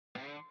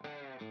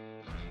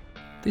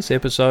This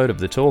episode of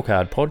the Talk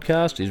Hard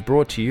podcast is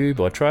brought to you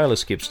by Trailer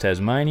Skips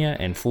Tasmania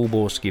and Full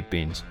Bore Skip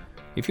Bins.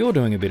 If you're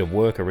doing a bit of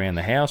work around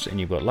the house and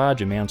you've got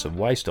large amounts of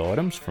waste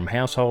items, from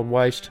household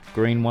waste,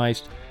 green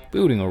waste,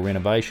 building or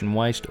renovation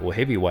waste or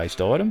heavy waste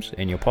items,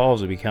 and your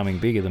piles are becoming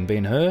bigger than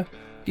Ben-Hur,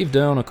 give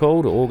Darren a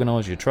call to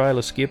organise your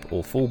trailer skip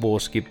or full bore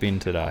skip bin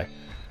today.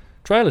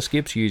 Trailer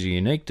skips use a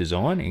unique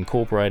design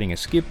incorporating a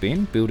skip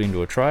bin built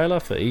into a trailer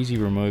for easy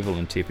removal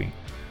and tipping.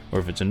 Or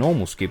if it's a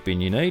normal skip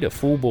bin you need, a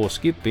full bore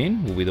skip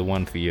bin will be the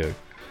one for you.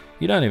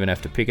 You don't even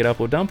have to pick it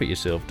up or dump it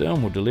yourself.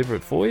 Darren will deliver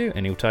it for you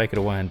and he'll take it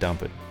away and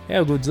dump it.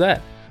 How good's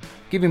that?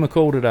 Give him a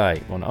call today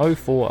on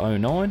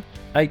 0409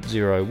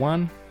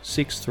 801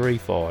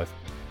 635.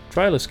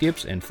 Trailer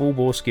skips and full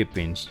bore skip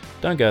bins.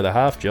 Don't go the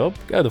half job,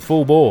 go the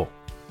full bore.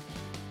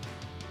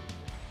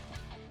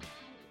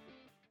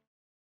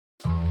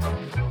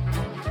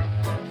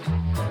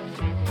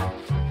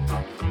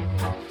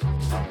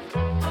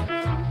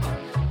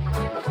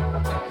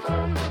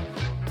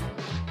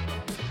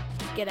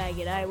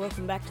 G'day,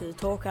 welcome back to the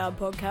Talk Hard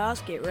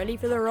podcast. Get ready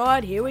for the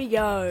ride, here we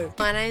go.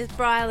 My name's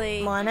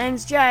Briley. My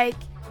name's Jake.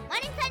 My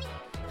name's Honey.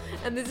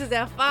 And this is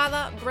our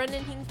father,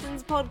 Brendan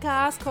Hingston's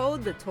podcast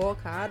called the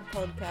Talk Hard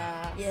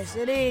Podcast. Yes,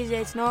 it is.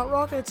 It's not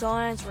rocket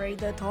science. Read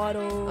the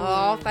title.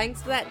 Oh,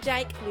 thanks for that,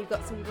 Jake. We've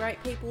got some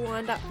great people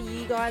lined up for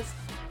you guys,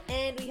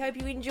 and we hope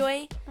you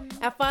enjoy.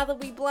 Our father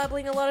will be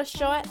blabbling a lot of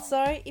shite,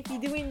 so if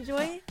you do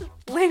enjoy,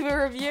 leave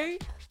a review,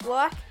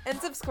 like, and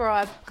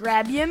subscribe.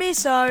 Grab your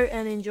miso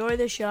and enjoy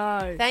the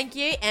show. Thank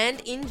you,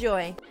 and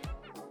enjoy.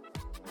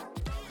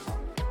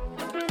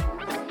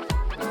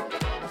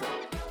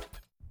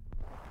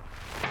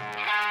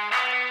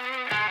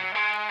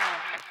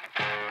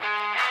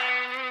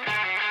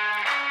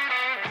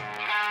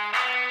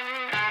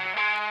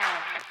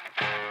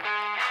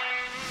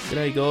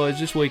 G'day guys,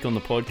 this week on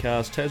the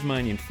podcast,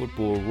 Tasmanian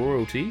football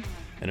royalty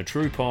and a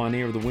true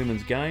pioneer of the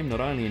women's game, not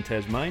only in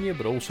Tasmania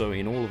but also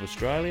in all of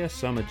Australia,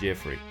 Sommer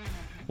Jeffrey.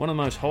 One of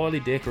the most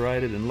highly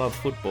decorated and loved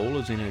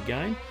footballers in her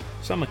game,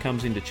 Sommer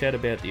comes in to chat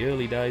about the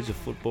early days of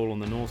football on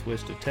the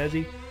northwest of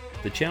Tassie,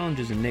 the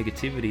challenges and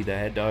negativity they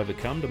had to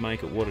overcome to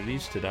make it what it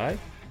is today,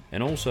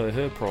 and also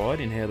her pride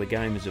in how the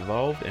game has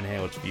evolved and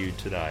how it's viewed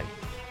today.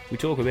 We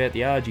talk about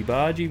the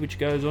argy-bargy which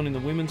goes on in the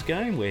women's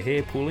game, where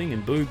hair pulling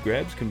and boob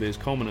grabs can be as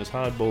common as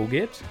hardball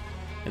gets,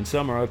 and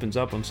Sommer opens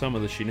up on some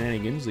of the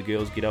shenanigans the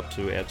girls get up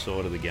to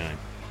outside of the game.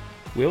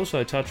 We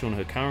also touch on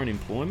her current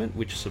employment,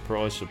 which,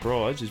 surprise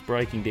surprise, is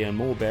breaking down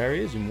more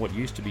barriers in what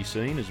used to be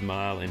seen as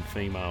male and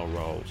female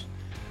roles.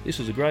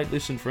 This is a great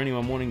listen for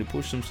anyone wanting to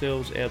push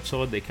themselves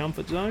outside their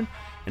comfort zone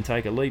and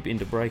take a leap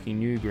into breaking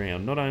new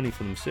ground, not only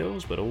for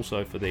themselves but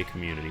also for their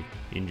community.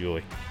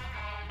 Enjoy.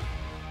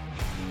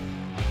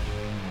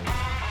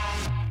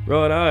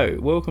 Righto,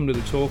 welcome to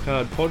the Talk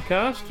Hard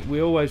podcast.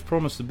 We always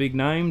promise the big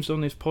names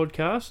on this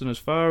podcast, and as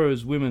far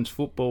as women's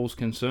football's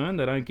concerned,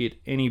 they don't get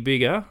any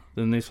bigger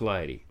than this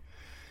lady.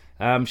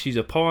 She's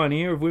a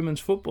pioneer of women's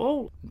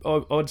football.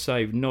 I'd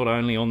say not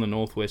only on the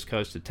northwest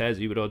coast of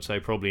Tassie, but I'd say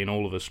probably in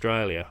all of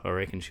Australia. I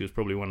reckon she was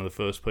probably one of the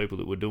first people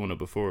that were doing it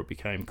before it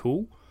became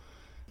cool.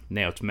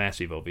 Now it's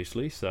massive,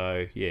 obviously.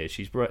 So yeah,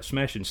 she's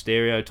smashing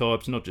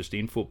stereotypes, not just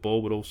in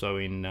football, but also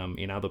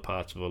in other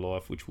parts of her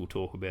life, which we'll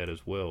talk about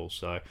as well.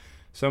 So,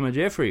 Sommer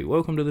Jeffrey,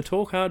 welcome to the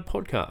Talk Hard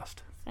podcast.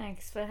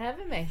 Thanks for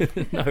having me.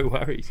 No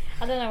worries.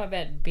 I don't know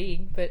about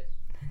big, but...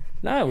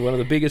 No, one of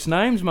the biggest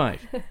names, mate.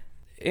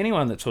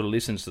 Anyone that sort of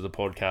listens to the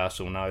podcast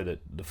will know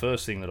that the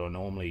first thing that I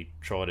normally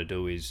try to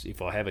do is,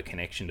 if I have a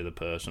connection to the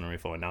person or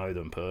if I know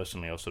them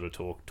personally, I'll sort of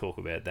talk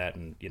about that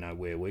and, you know,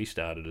 where we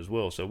started as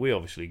well. So we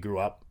obviously grew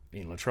up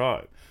in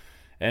Latrobe.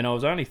 And I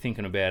was only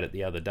thinking about it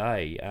the other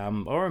day. I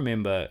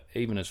remember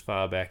even as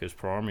far back as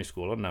primary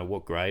school, I don't know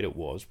what grade it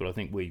was, but I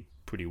think we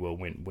pretty well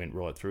went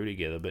right through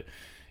together. But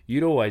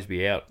you'd always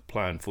be out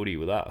playing footy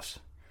with us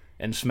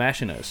and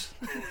smashing us.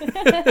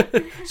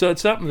 So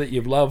it's something that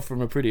you've loved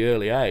from a pretty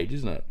early age,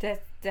 isn't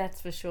it?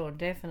 That's for sure,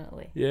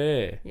 definitely.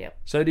 Yeah. Yep.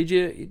 So do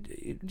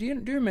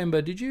you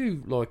remember, did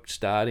you like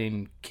start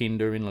in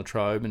kinder in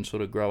Latrobe and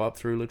sort of grow up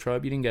through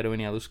Latrobe? You didn't go to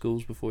any other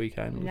schools before you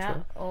came to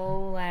Latrobe? No,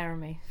 all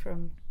Laramie,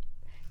 from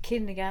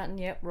kindergarten,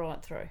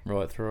 right through.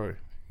 Right through,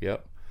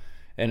 yep.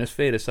 And it's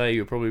fair to say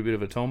you were probably a bit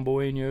of a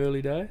tomboy in your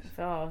early days?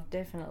 Oh,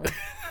 definitely,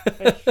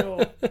 for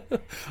sure.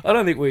 I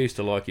don't think we used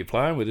to like you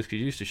playing with us because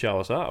you used to show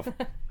us off.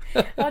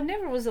 I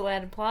never was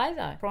allowed to play,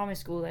 though. Primary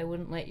school, they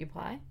wouldn't let you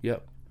play.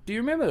 Yep. Do you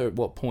remember at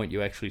what point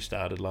you actually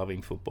started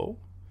loving football?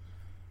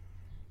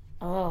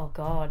 Oh,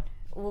 God.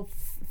 Well,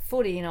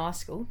 footy in high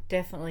school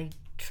definitely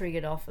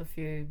triggered off a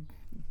few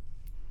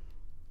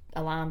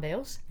alarm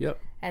bells. Yep.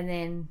 And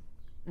then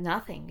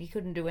nothing. You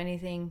couldn't do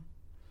anything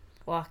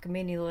like a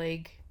mini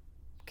league.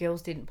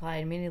 Girls didn't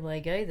play in mini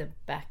league either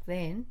back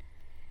then.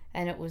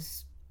 And it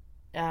was,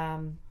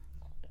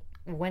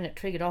 when it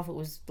triggered off, it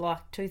was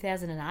like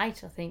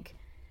 2008, I think.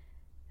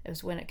 It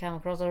was when it came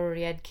across. I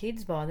already had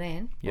kids by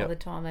then, by the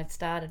time they'd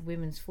started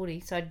women's footy.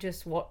 So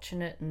just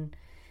watching it and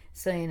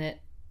seeing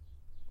it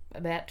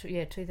about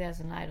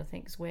 2008, I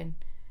think, is when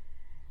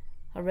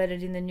I read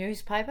it in the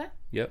newspaper.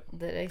 Yep.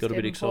 That East Got a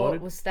bit Devonport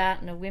excited. was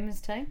starting a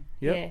women's team.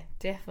 Yep. Yeah,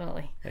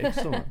 definitely.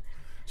 Excellent.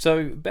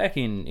 So back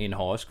in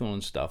high school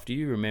and stuff, do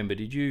you remember,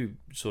 did you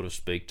sort of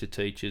speak to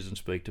teachers and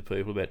speak to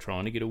people about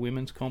trying to get a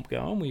women's comp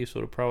going? Were you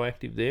sort of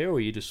proactive there, or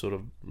you just sort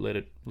of let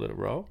it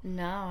roll?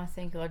 No, I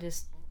think I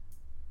just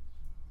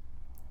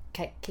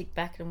kicked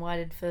back and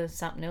waited for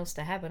something else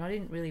to happen. I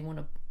didn't really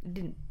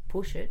didn't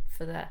push it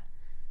for that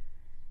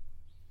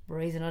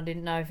reason. I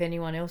didn't know if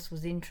anyone else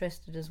was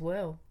interested as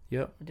well.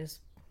 Yep. I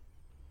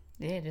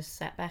just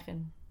sat back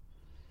and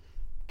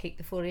kicked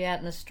the footy out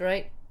in the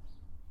street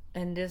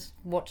and just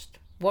watched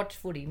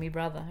footy. My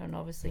brother and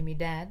obviously my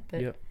dad,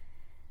 but Yep.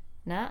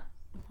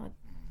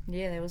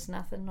 there was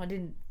nothing. I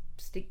didn't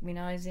stick my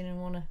nose in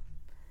and want to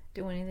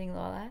do anything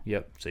like that.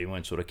 Yep. So you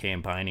weren't sort of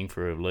campaigning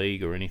for a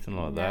league or anything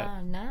like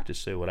that? No.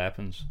 Just see what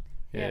happens.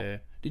 Yeah.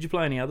 Yep. Did you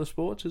play any other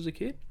sports as a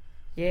kid?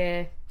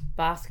 Yeah,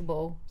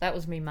 basketball. That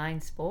was my main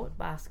sport,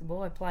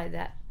 basketball. I played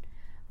that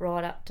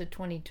right up to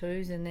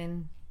 22s and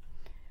then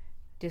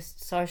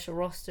just social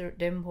roster at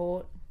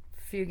Devonport,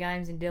 a few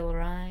games in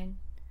Deloraine.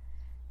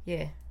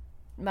 Yeah,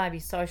 maybe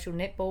social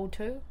netball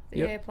too.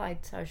 Yep. Yeah,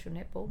 played social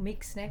netball,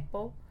 mixed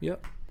netball.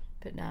 Yep.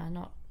 But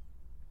no,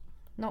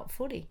 not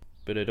footy.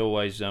 But it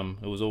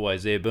was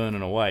always there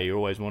burning away. You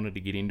always wanted to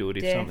get into it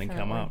if something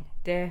come up.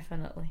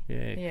 Definitely.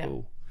 Yeah,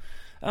 cool.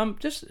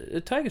 Just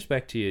take us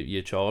back to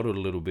your childhood a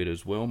little bit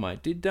as well,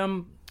 mate. Did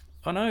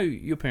I know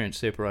your parents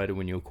separated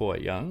when you were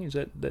quite young?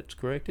 That's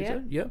correct? Is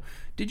it? Yep.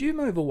 Did you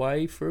move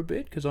away for a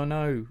bit? Because I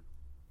know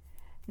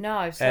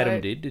No, so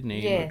Adam did, didn't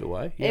he? He yeah, moved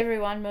away. Yep.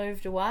 everyone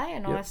moved away,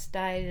 and I Yep.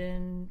 stayed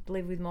and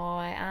lived with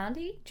my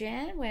auntie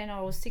Jan when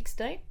I was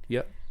 16.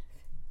 Yep.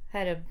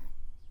 Had a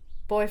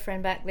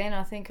boyfriend back then.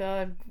 I think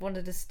I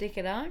wanted to stick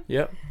at home.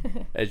 Yep.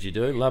 As you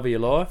do, love of your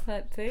life.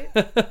 That's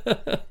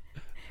it.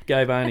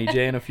 Gave Auntie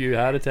Jan a few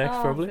heart attacks,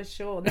 Oh, probably. for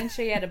sure. Then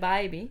she had a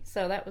baby,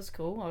 so that was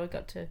cool. I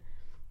got to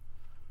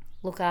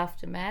look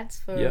after Mads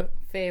for Yep.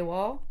 a fair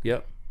while.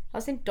 Yep. I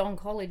was in Don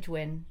College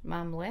when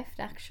Mum left,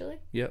 actually.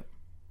 Yep.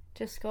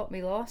 Just got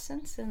my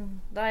licence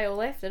and they all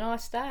left and I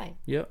stayed.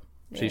 Yep.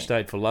 So you Yeah.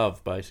 stayed for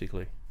love,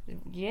 basically.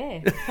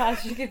 Yeah,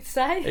 as you could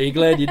say. Are you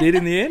glad you did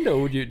in the end,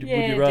 or would you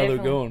Yeah, rather have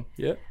definitely. gone?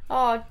 Yep.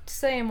 Oh,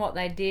 seeing what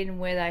they did and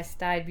where they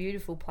stayed,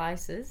 beautiful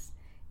places.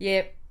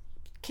 Yeah,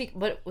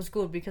 but it was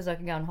good because I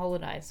could go on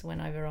holidays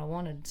whenever I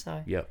wanted.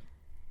 So Yep.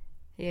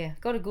 yeah,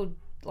 got a good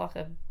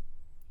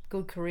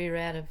career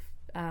out of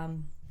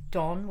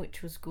Don,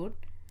 which was good,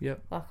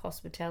 Yep. like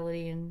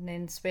hospitality, and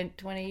then spent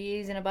 20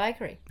 years in a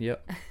bakery.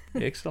 Yep.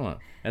 Excellent.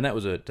 And that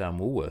was at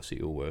Woolworths that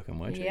you were working,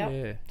 weren't you? Yep.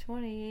 Yeah.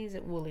 20 years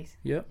at Woolies.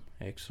 Yep.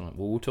 Excellent.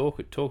 Well, we'll talk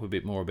a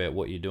bit more about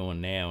what you're doing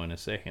now in a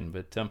second,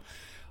 but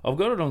I've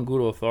got it on good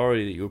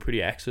authority that you were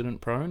pretty accident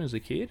prone as a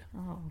kid.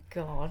 Oh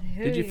God!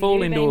 Did you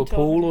fall into a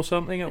pool or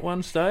something at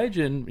one stage,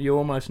 and you're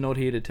almost not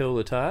here to tell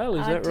the tale?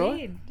 Is that right? I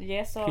did.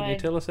 Yes, Can you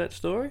tell us that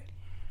story?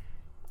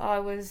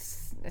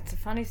 It's a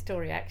funny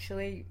story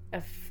actually.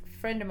 A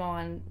friend of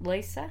mine,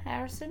 Lisa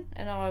Harrison,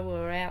 and I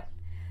were out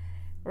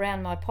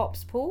around my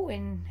pop's pool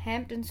in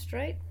Hampton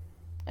Street,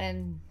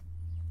 and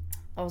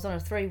I was on a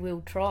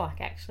 3-wheel trike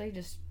actually,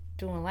 just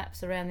doing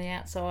laps around the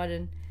outside,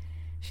 and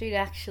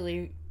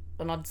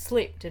I'd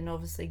slipped and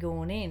obviously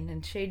gone in,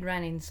 and she'd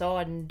run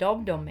inside and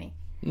dobbed on me.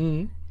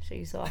 Mm.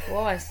 She's like,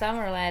 "Why is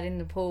Sommer allowed in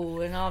the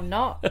pool and I'm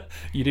not?"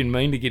 You didn't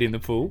mean to get in the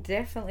pool.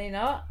 Definitely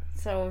not.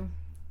 So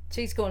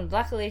she's gone.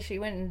 Luckily, she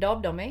went and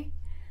dobbed on me.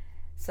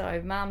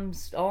 So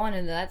Mum's iron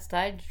at that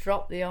stage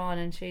dropped the iron,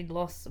 and she'd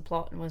lost the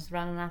plot and was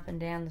running up and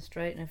down the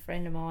street. And a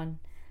friend of mine,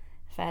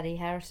 Fatty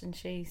Harrison,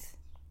 she's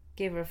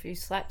give her a few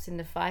slaps in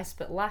the face.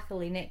 But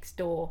luckily, next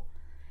door,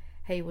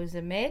 he was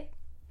a med.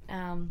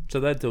 So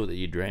they thought that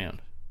you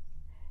drowned.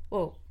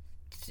 Well,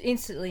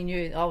 instantly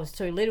knew I was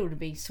too little to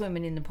be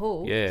swimming in the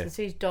pool. Yeah. So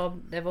she's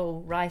dobbed. They've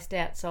all raced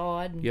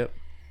outside, and Yep.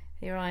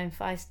 here I am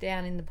face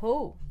down in the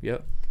pool.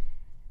 Yep.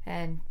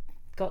 And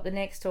got the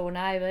next door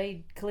neighbour,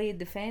 he cleared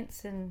the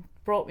fence and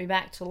brought me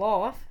back to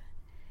life.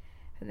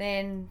 And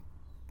then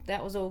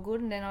that was all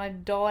good, and then I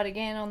died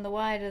again on the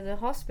way to the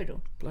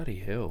hospital. Bloody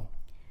hell.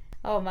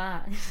 Oh,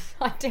 man,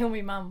 I tell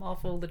my mum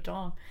off all the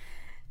time.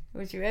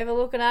 Was you ever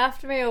looking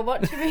after me or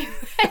watching me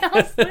when I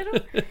was little?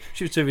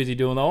 She was too busy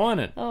doing the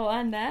ironing. Oh,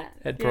 and that.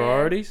 Had Yeah.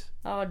 priorities.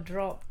 I'd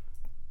drop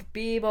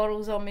beer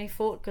bottles on my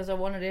foot because I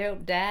wanted to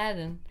help Dad,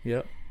 and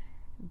Yep.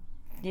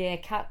 yeah,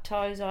 cut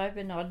toes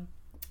open. I'd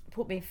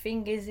put my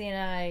fingers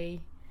in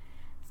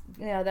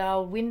the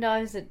old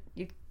windows that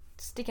you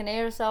stick an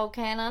aerosol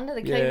can under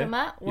to keep Yeah, them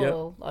up. yep.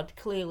 Well, I'd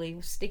clearly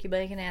stick a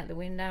beacon out the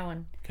window,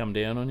 and Come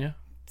down on you.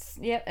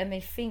 yep, and my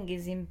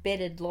fingers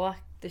embedded like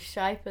the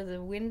shape of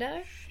the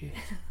window. Shit.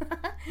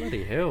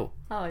 Bloody hell.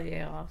 Oh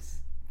yeah, I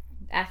was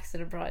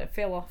accident prone. I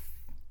fell off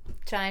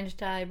change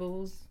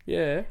tables.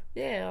 Yeah.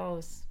 Yeah, I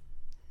was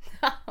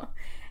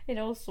in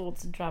all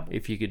sorts of trouble.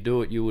 If you could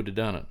do it, you would have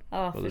done it.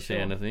 Oh, By for the sure.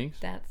 sound of things.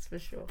 That's for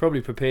sure.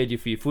 Probably prepared you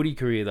for your footy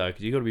career though,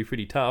 because you've got to be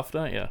pretty tough,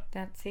 don't you?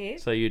 That's it.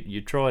 So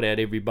you tried out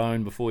every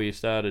bone before you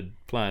started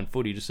playing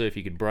footy to see if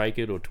you could break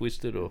it or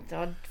twist it or.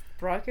 I'd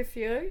broke a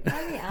few.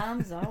 Only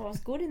arms though. I was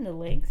good in the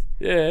legs.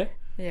 Yeah.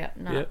 Yeah,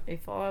 no. Yeah.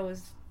 If I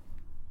was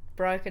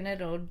broken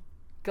it or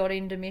got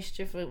into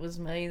mischief, it was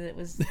me that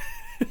was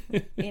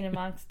in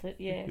amongst it.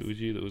 Yes. It was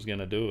you that was going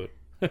to do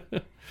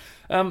it.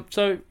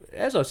 So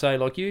as I say,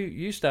 like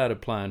you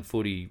started playing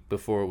footy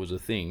before it was a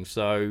thing.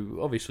 So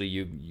obviously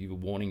you were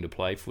wanting to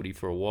play footy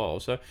for a while.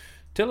 So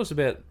tell us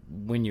about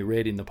when you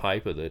read in the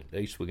paper that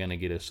East were going to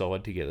get a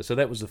side together. So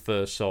that was the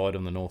first side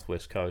on the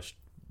Northwest Coast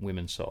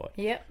women's side.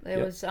 Yep.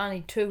 There was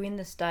only 2 in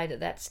the state at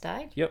that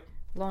stage. Yep.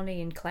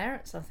 Lonnie and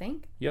Clarence, I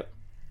think. Yep.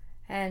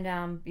 And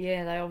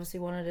yeah, they obviously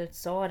wanted a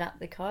side up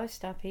the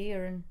coast up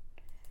here, and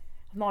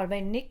it might have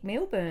been Nick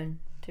Milburn,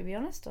 to be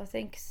honest. I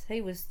think he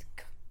was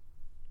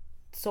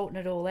sorting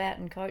it all out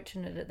and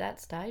coaching it at that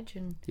stage.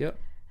 And Yep.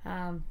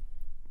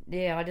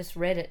 yeah, I just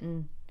read it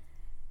and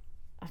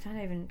I can't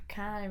even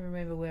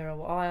remember where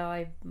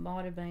I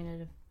might have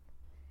been at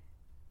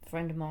a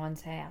friend of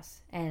mine's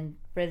house and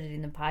read it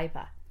in the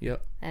paper.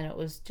 Yep. And it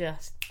was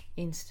just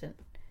instant.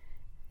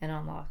 And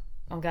I'm like,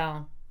 I'm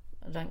going.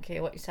 I don't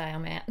care what you say,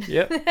 I'm out.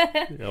 Yep.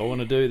 I want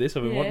to do this.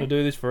 I've been Yeah. wanting to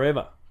do this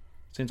forever.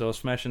 Since I was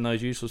smashing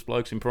those useless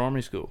blokes in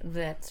primary school.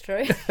 That's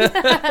true.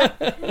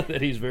 That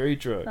is very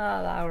true.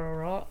 Oh, they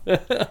were all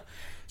right.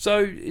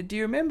 So, do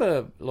you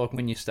remember, like,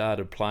 when you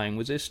started playing,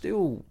 was there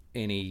still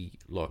any,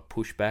 like,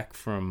 pushback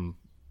from,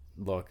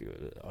 like,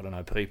 I don't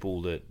know,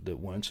 people that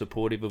weren't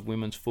supportive of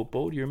women's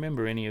football? Do you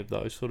remember any of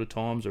those sort of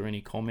times or any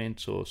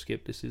comments or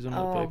scepticism that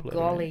Oh, people had?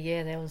 golly,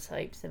 yeah, there was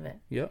heaps of it.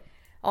 Yep.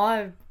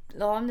 I'm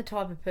the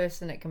type of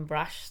person that can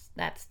brush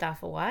that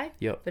stuff away.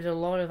 Yep. But a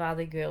lot of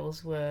other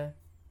girls were,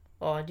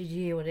 oh, did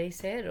you hear what he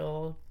said?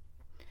 Or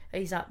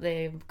he's up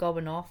there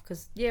gobbing off.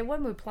 Because, yeah,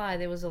 when we play,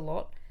 there was a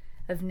lot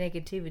of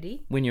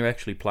negativity. When you're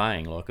actually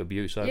playing, like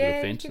abuse over the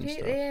fence and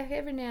stuff. Yeah,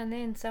 every now and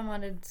then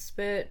someone would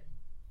spurt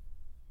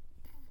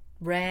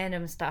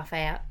random stuff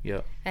out.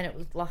 Yep. And it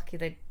was lucky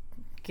that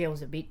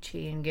girls are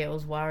bitchy and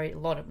girls worry,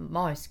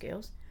 most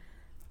girls.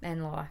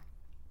 And, like,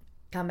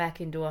 come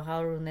back into a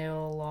huddle and they're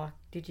all like,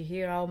 did you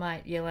hear old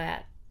mate yell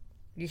out,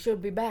 you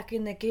should be back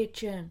in the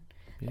kitchen?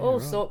 Yeah, all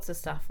right. sorts of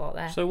stuff like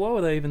that. So why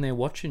were they even there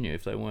watching you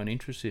if they weren't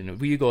interested in it?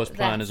 Were you guys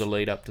playing That's- as a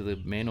lead up to the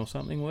men or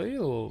something, were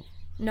you? Or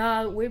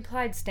No, we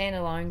played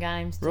standalone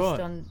games just Right.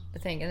 on the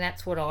thing, and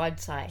that's what I'd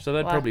say. So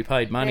they'd Like, probably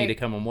paid money they- to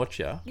come and watch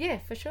you. Yeah,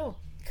 for sure.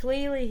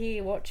 Clearly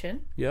here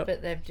watching, Yep.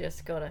 but they've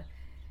just got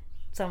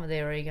some of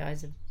their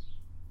egos are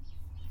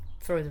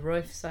through the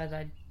roof, so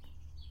they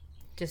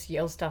just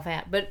yell stuff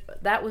out. But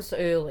that was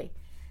early.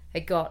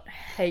 It got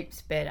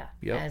heaps better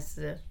Yep. as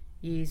the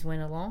years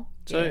went along.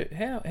 So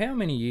Yeah. how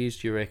many years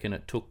do you reckon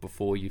it took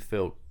before you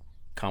felt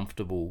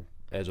comfortable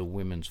as a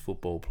women's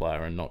football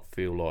player and not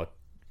feel like,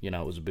 it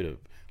was a bit of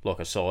like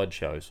a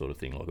sideshow sort of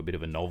thing, like a bit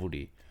of a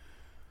novelty?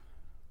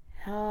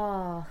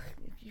 Oh,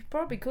 you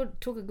probably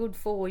took a good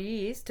 4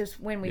 years to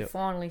when we Yep.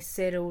 finally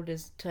settled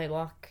as to,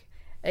 like,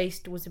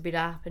 East was a bit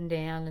up and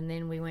down, and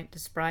then we went to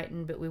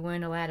Sprayton, but we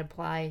weren't allowed to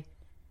play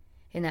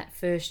in that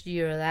first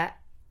year of that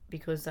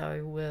because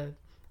they were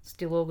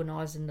still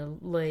organising the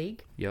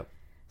league. Yep.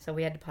 So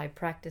we had to play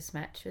practice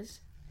matches.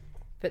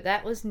 But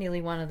that was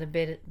nearly one of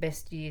the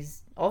best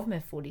years of my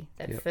footy,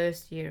 that Yep.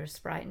 first year of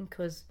Sprayton,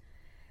 because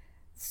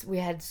we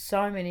had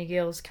so many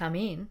girls come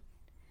in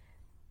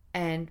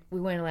and we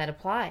weren't allowed to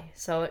play.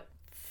 So it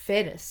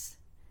fed us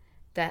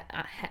that,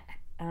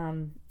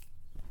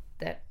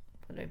 that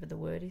whatever the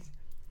word is,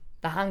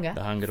 the hunger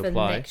to for the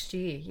play. next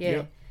year. Yeah.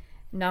 Yep.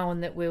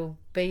 Knowing that we'll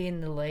be in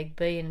the league,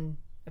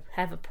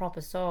 have a proper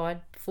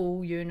side,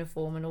 full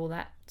uniform and all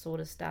that sort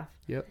of stuff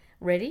Yep.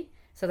 ready.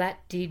 So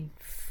that did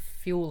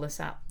fuel us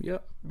up,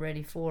 Yep.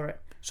 ready for it.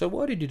 So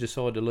why did you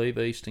decide to leave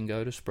East and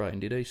go to Sprayton?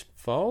 Did East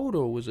fold,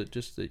 or was it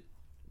just that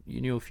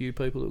you knew a few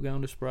people that were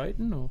going to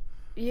Sprayton? Or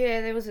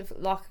Yeah, there was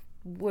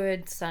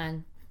word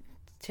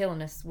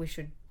telling us we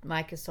should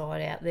make a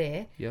side out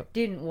there. Yep.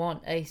 Didn't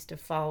want East to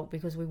fold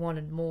because we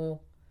wanted more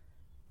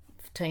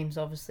teams,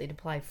 obviously, to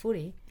play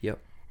footy. Yep.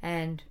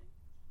 And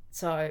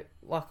so,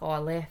 I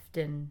left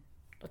and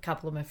a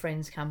couple of my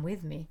friends come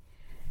with me.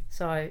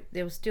 So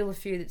there was still a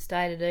few that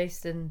stayed at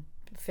East and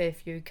a fair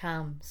few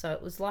come. So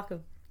it was like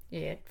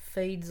it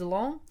feeds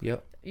along.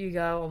 Yep. You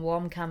go, well,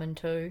 I'm coming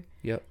too.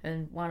 Yep.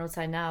 And one would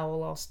say, no,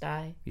 well, I'll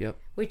stay. Yep.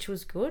 Which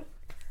was good.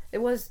 It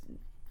was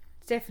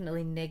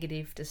definitely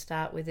negative to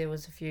start with. There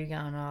was a few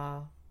going,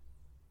 oh,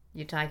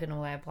 you're taking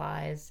all our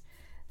players.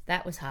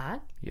 That was hard.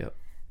 Yep.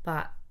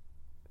 But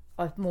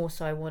I more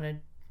so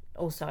wanted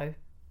also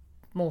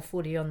more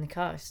footy on the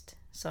coast.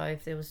 So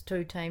if there was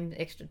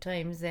extra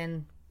teams,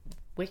 then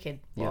wicked.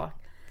 Yep.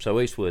 So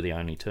East were the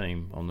only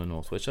team on the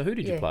Northwest. So who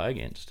did you Yeah. play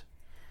against?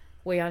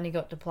 We only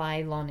got to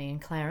play Lonnie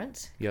and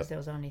Clarence because Yep. there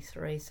was only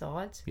 3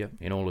 sides. Yep.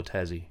 In all of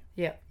Tassie.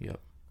 Yep. Yep.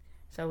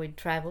 So we'd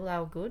travel. They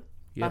were good.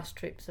 Yep. Bus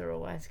trips are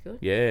always good.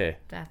 Yeah.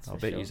 That's I for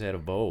bet sure. you've had a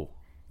ball.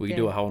 We could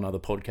Yeah. do a whole nother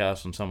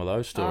podcast on some of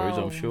those stories,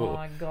 I'm sure. Oh,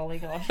 my golly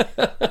gosh.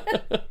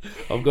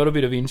 I've got a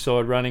bit of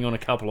inside running on a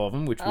couple of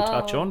them, which we'll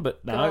touch Oh, on,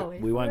 but no, golly.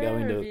 we won't go Where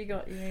into have it. you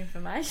got your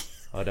information?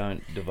 I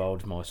don't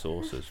divulge my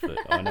sources, but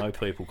I know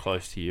people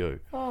close to you.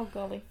 Oh,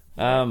 golly.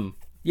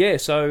 Yeah,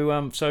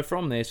 so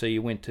from there, so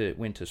you went to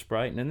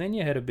Sprayton, and then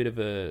you had a bit of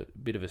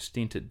a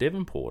stint at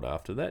Devonport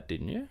after that,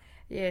 didn't you?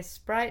 Yeah,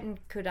 Sprayton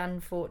could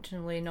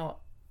unfortunately not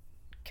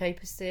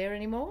keep us there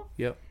anymore.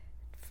 Yep.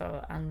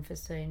 For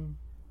unforeseen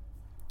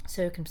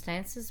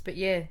circumstances. But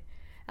yeah,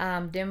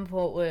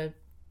 Devonport were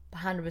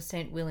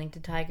 100% willing to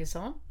take us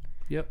on.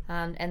 Yep.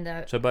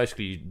 So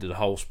basically, the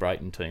whole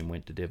Sprayton team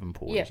went to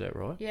Devonport. Yep. Is that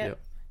right? Yep.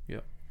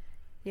 Yep.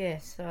 Yeah,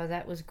 so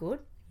that was good.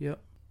 Yep.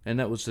 And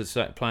that was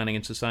playing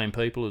against the same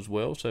people as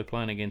well. So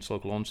playing against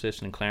like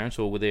Launceston and Clarence,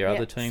 or were there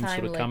other teams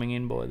sort of coming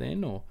in by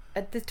then, or?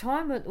 At the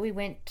time that we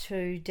went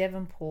to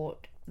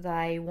Devonport,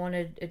 they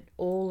wanted it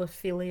all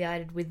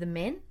affiliated with the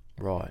men.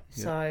 Right.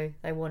 Yep. So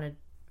they wanted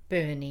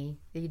Burnie,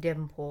 the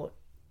Devonport,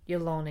 your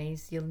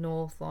Lonnies, your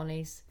North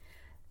Lonnies.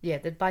 Yeah,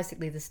 they're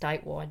basically the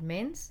statewide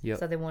men's. Yep.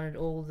 So they wanted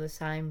all the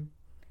same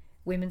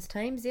women's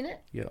teams in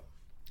it. Yep.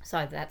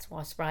 So that's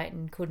why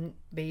Sprayton couldn't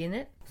be in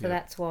it. So Yep.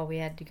 that's why we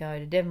had to go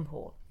to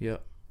Devonport.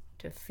 Yep.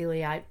 To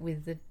affiliate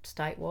with the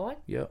statewide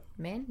Yep.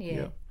 men. Yeah.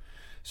 Yep.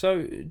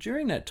 So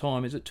during that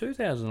time, is it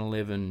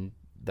 2011?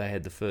 They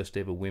had the first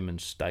ever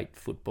women's state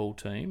football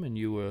team, and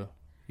you were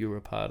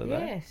a part of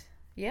that. Yes.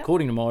 Yeah.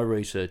 According to my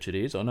research, it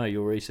is. I know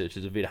your research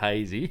is a bit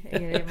hazy,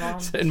 Yeah,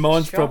 and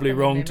mine's probably shocking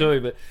wrong memory.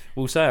 too. But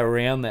we'll say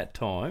around that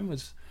time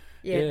was.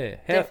 Yeah.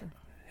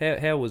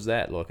 How was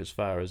that like as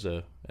far as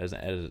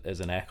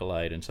an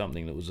accolade and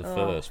something that was a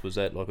first? Was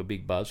that like a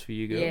big buzz for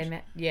you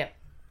girls? Yeah,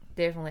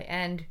 definitely.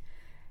 And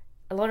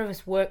a lot of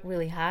us worked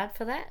really hard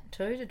for that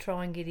too, to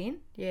try and get in.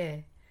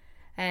 Yeah.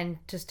 And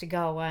just to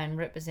go away and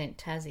represent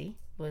Tassie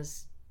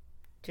was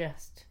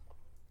just,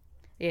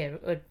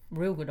 a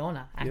real good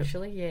honour,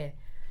 actually. Yeah.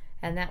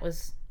 And that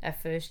was our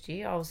first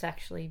year. I was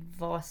actually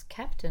vice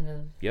captain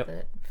of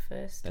the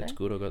first team. That's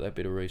good. I got that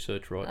bit of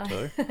research right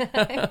too.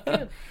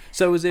 Good.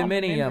 So was there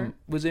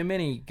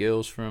many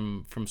girls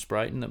from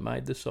Sprayton that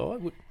made the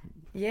side?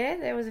 Yeah,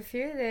 there was a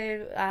few.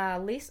 There,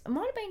 list. It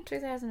might have been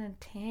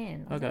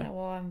 2010. I don't know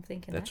why I'm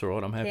thinking That's that. all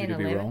right. I'm happy 10, to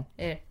be 11. wrong.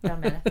 Yeah,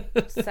 doesn't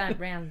matter.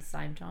 Around the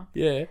same time.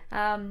 Yeah.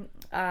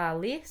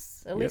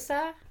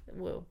 Alyssa,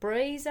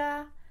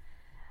 Breezer.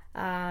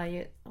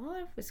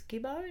 Was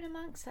Gibbo in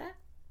amongst that?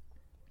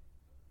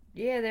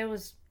 Yeah, there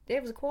was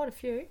quite a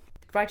few.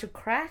 Rachel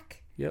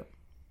Crack. Yep.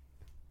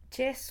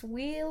 Jess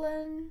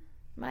Whelan.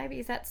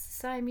 Maybe that's the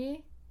same year.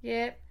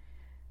 Yeah.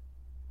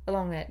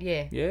 Along that,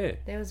 yeah. Yeah.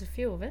 There was a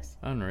few of us.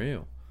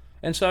 Unreal.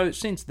 And so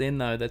since then,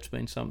 though, that's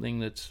been something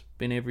that's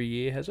been every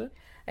year, has it?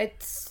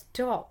 It's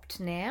stopped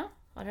now.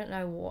 I don't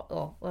know what.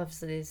 Oh,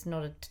 obviously, there's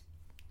not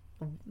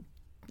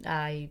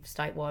a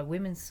statewide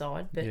women's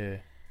side,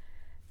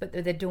 but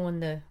they're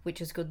doing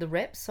which is good, the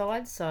rep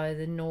side. So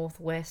the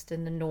northwest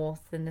and the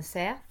north and the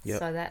south. Yep.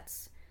 So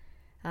that's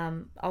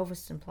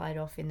Ulverston played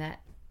off in that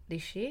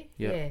this year.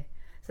 Yep. Yeah.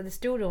 So they're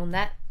still doing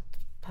that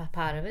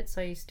part of it. So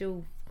you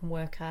still can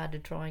work hard to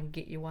try and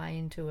get your way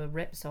into a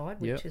rep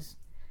side, which is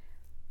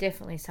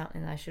definitely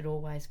something they should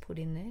always put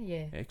in there.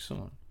 Yeah.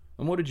 Excellent.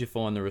 And what did you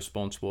find the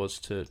response was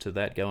to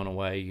that going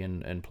away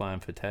and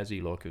playing for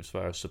Tassie, like as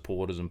far as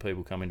supporters and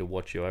people coming to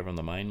watch you over on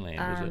the mainland?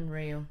 Was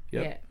Unreal. it?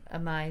 Yep. Yeah,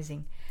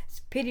 amazing. It's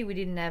a pity we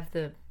didn't have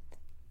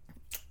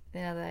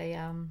they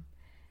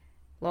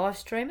live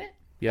stream it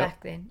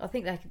back then. I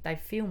think they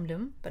filmed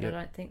them, but I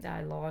don't think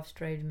they live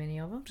streamed many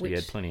of them. So you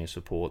had plenty of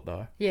support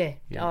though. Yeah.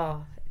 Yep.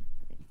 Oh,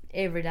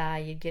 every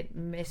day you'd get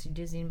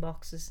messages,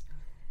 inboxes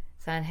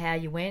saying how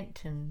you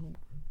went and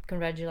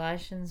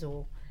congratulations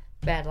or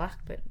bad luck,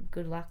 but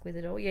good luck with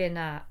it all.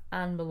 Yeah,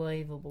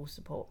 unbelievable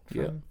support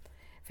from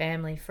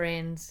family,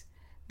 friends,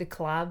 the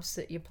clubs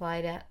that you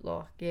played at.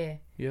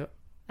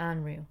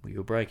 Unreal. Well, you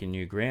were breaking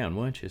new ground,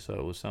 weren't you? So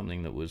it was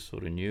something that was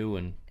sort of new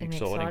and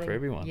exciting for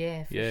everyone.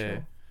 Yeah, for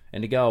sure.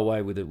 And to go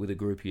away with a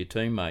group of your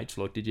teammates,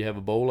 like, did you have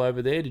a ball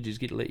over there? Did you just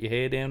get to let your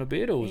hair down a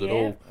bit, or was it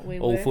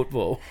all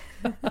football?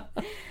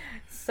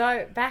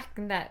 So back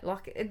in that,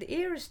 the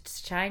era's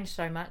changed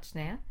so much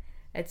now.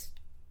 It's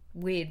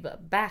weird,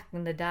 but back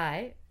in the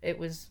day, it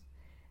was,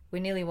 we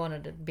nearly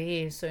wanted a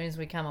beer as soon as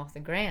we come off the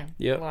ground.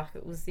 Yeah.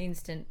 It was the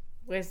instant,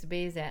 where's the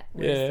beers at?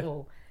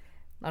 I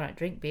don't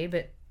drink beer,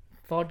 but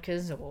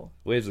vodkas or...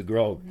 Where's the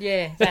grog?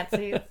 Yeah, that's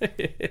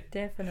it.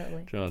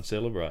 Definitely. Try and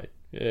celebrate.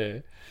 Yeah.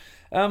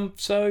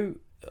 So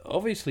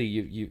obviously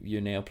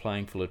you're now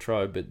playing for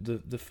Latrobe, but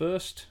the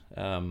first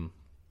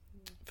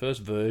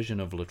version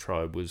of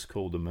Latrobe was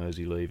called the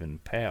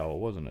Merseyleven Power,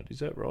 wasn't it? Is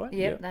that right?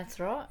 Yep, that's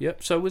right.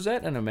 Yep. So was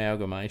that an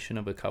amalgamation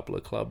of a couple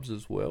of clubs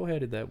as well? How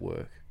did that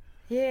work?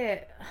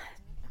 Yeah.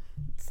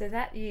 So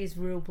that year's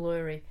real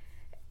blurry.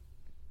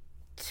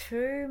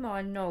 To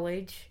my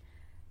knowledge,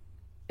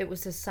 it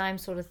was the same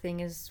sort of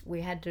thing as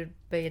we had to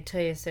be a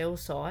TSL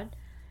side,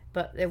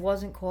 but there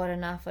wasn't quite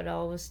enough at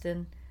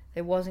Ulverston.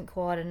 There wasn't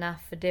quite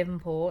enough for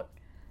Devonport,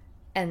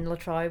 and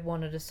Latrobe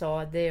wanted a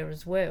side there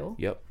as well.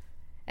 Yep.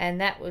 And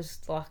that was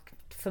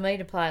for me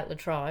to play at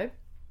Latrobe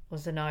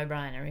was a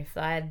no-brainer. If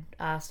they had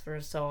asked for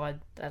a side,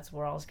 that's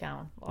where I was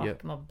going.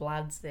 My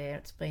blood's there.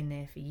 It's been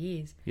there for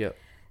years. Yep.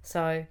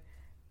 So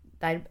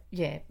they,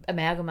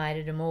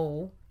 amalgamated them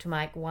all to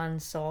make one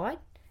side.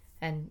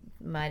 and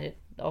made it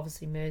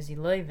obviously Mersey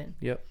leaving.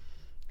 Yep.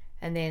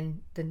 And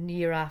then the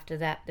year after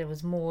that, there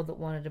was more that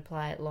wanted to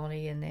play at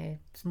Lonnie, and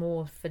there's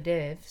more for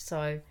Dev.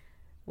 So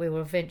we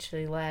were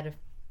eventually allowed to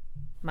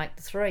make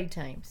the 3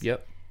 teams.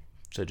 Yep.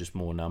 So just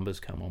more numbers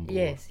come on board.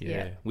 Yes, yeah.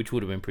 yeah. Which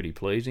would have been pretty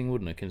pleasing,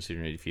 wouldn't it,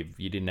 considering if you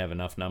didn't have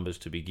enough numbers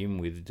to begin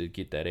with to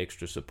get that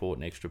extra support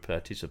and extra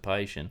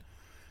participation,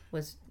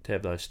 Was to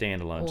have those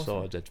standalone awesome.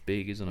 sides, that's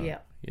big, isn't it? Yeah.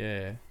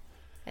 Yeah.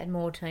 Had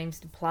more teams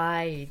to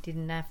play. You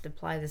didn't have to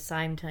play the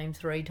same team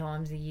 3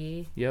 times a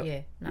year. Yep.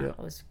 Yeah, no, Yep. it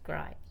was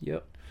great.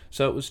 Yep.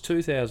 So it was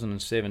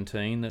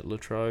 2017 that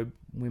Latrobe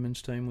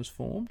women's team was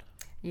formed?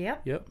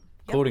 Yep. Yep.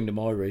 According to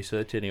my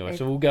research anyway.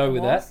 So It we'll go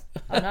with was.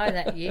 that. I know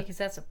that year because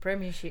that's a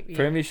premiership year.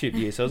 Premiership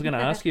year. So I was going to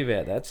ask you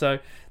about that. So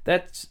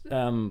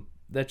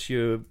that's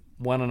your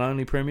one and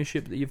only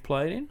premiership that you've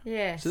played in?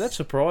 Yes. So that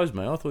surprised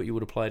me. I thought you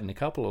would have played in a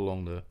couple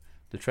along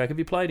the track. Have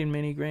you played in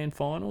many grand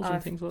finals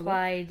and things like that?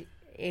 I've played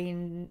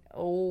in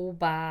all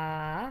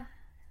bar.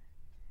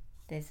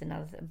 There's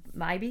another,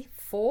 maybe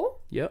 4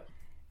 Yep.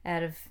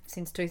 out of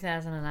since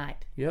 2008.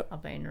 Yep.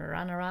 I've been a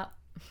runner-up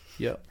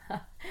Yep.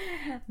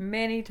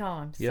 many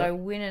times. Yep. So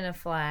winning a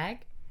flag,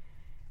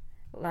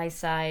 they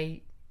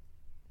say,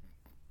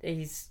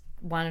 is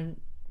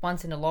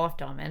once in a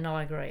lifetime, and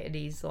I agree. It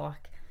is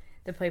like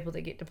the people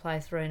that get to play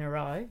 3 in a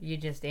row. You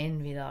just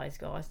envy those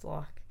guys.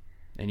 Like,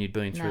 And you'd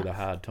been through the Nuts.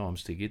 hard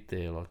times to get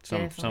there. Like some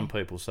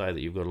Definitely. people say that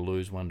you've got to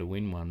lose one to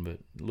win one, but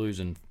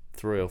losing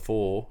 3 or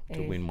 4 to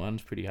Yes. win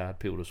one's a pretty hard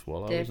pill to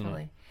swallow, isn't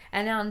definitely. it?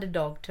 And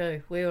underdog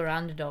too. We were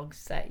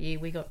underdogs that year.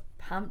 We got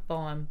pumped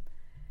by them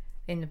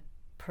in the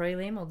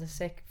prelim or the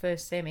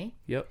first semi,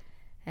 Yep.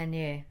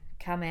 and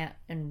come out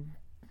and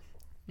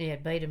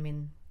beat them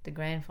in the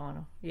grand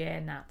final. Yeah,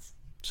 nuts.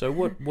 So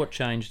what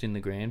changed in the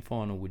grand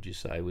final, would you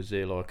say? Was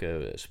there like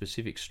a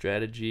specific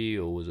strategy,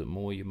 or was it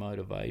more your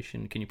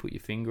motivation? Can you put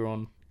your finger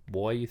on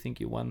why you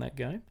think you won that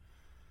game?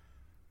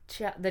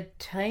 The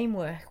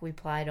teamwork we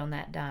played on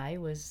that day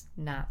was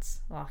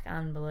nuts, like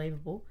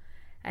unbelievable.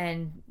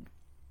 And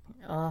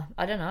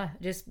I don't know,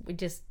 we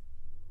just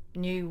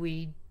knew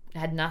we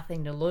had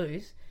nothing to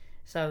lose,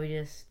 so we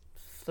just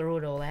threw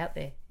it all out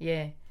there.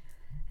 Yeah,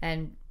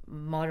 and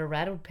might have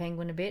rattled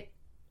Penguin a bit,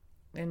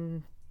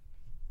 and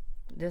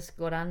just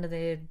got under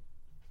their,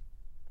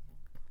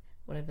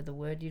 whatever the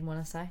word you'd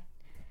want to say,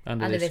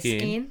 Under their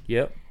skin.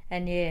 Yep.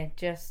 and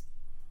just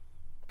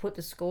put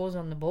the scores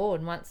on the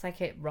board. And once they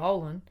kept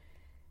rolling,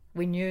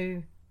 we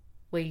knew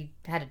we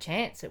had a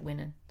chance at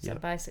winning. So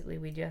Yep. basically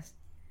we just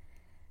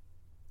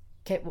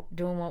kept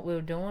doing what we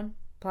were doing,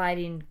 played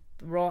in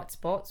the right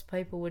spots,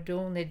 people were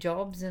doing their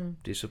jobs,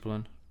 and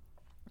Discipline.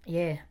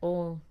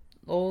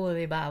 all of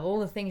the above, all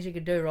the things you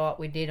could do right,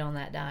 we did on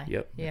that day.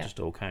 Yep. It Yeah, just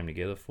all came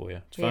together for you.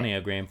 It's Yeah. funny how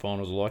grand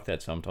finals are like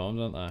that sometimes,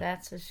 aren't they?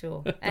 that's for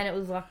sure. And it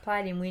was like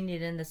played in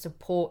Wynyard, and the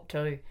support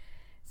too.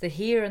 So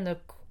hearing the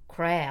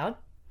crowd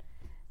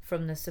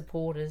from the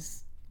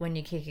supporters when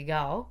you kick a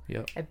goal,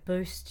 Yep. it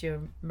boosts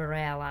your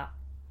morale up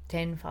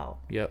tenfold.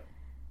 Yep.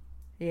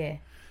 Yeah.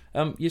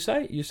 You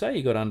say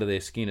you got under their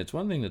skin. It's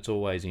one thing that's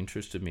always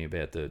interested me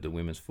about the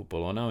women's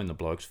football. I know in the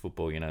blokes'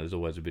 football, there's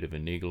always a bit of a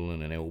niggle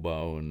and an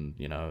elbow and,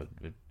 a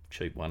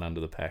cheap one under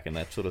the pack and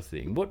that sort of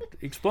thing.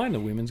 Explain the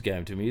women's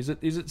game to me. Is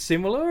it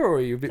similar, or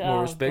are you a bit more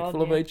Oh, respectful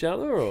God, of yeah. each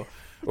other,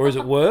 or is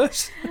it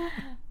worse?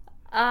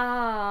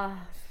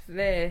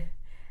 There.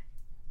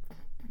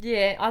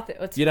 Yeah, I think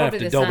it's You don't have probably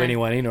to the dob same.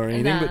 anyone in or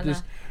anything, but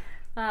just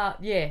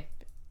Yeah,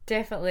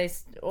 definitely.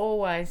 It's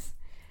always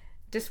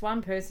just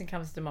one person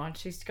comes to mind.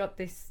 She's got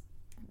this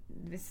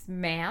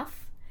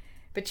mouth,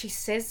 but she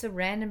says the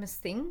randomest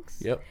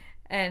things. yep.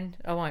 And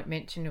I won't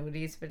mention who it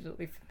is, but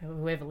if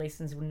whoever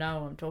listens will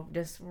know I'm talking.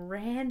 Just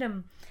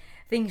random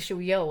things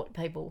she'll yell at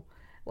people,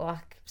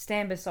 like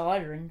stand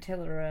beside her and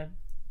tell her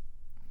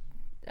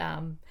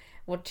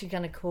what she's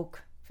gonna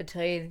cook for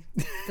tea,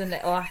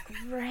 like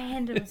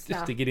random stuff.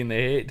 Just to get in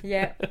their head.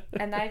 Yeah,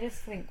 and they just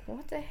think,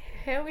 what the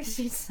hell is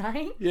she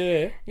saying?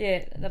 Yeah.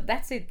 Yeah,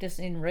 that's it just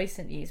in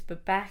recent years,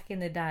 but back in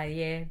the day,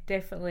 yeah,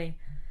 definitely.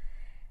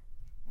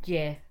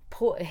 Yeah,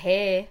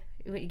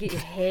 you get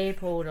your hair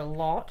pulled a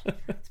lot,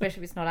 especially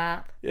if it's not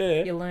up.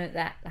 Yeah. You learnt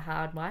that the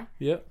hard way.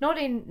 Yep. Not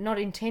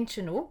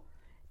intentional,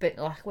 but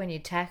like when you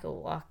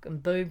tackle, like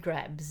and boob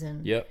grabs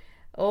and Yep.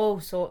 all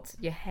sorts.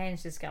 Your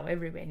hands just go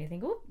everywhere, and you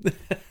think, oh.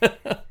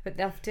 But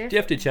they've definitely. Do you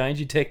have to change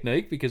your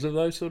technique because of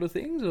those sort of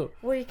things, or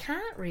Well, you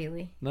can't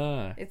really.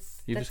 no?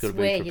 It's You've just that's got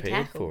to where be you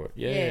prepared tackle. for it.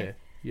 Yeah.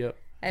 Yep.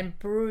 And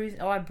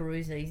I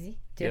bruise easy.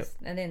 Just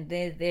and then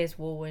there's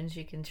war wounds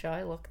you can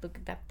show. Look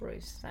at that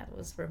bruise. That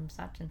was from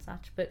such and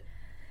such. But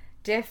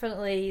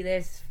definitely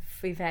I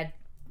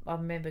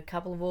remember a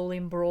couple of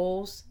all-in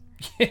brawls.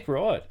 Yeah.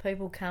 Right.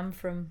 People come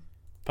from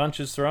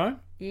Punches thrown.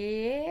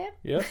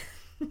 Yep.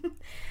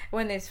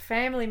 When there's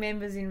family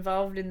members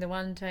involved in the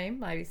one team,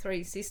 maybe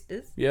 3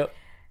 sisters, Yep.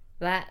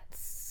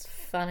 that's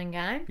fun and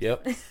games.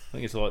 Yep. I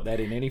think it's like that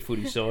in any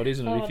footy side,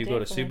 isn't it? Oh, If you've got a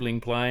definitely.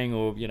 sibling playing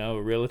or,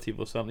 a relative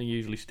or something, you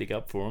usually stick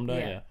up for them,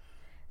 don't you?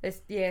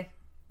 There's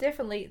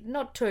definitely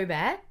not too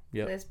bad.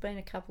 Yep. There's been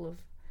a couple of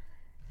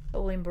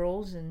all-in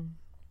brawls and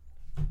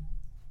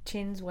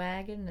chins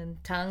wagging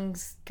and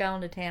tongues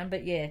going to town.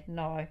 But yeah,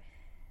 no,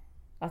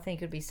 I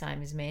think it'd be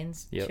same as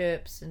men's. Yep.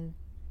 Chirps and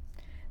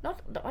I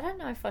don't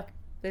know if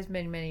there's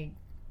many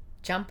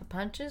jumper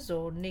punches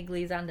or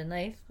nigglies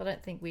underneath. I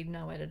don't think we'd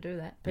know how to do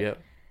that. But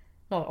Yep.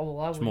 not all.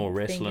 I It's wouldn't more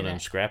think of wrestling and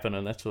that. scrapping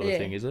and that sort of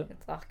thing, is it?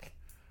 It's like,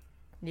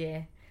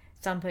 yeah.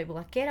 Some people are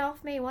like, get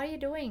off me, what are you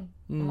doing?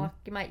 I'm like,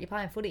 mate, you're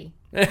playing footy.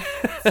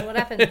 That's what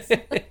happens.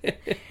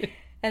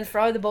 And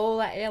throw the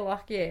ball at you,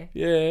 like, yeah.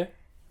 Yeah.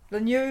 The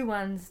new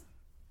ones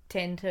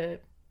tend to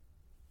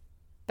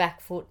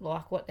back foot,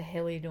 like, what the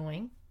hell are you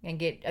doing? And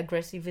get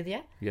aggressive with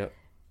you. Yep.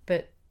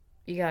 But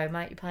you go,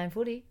 mate, you're playing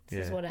footy.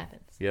 This is Yeah. what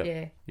happens. Yep.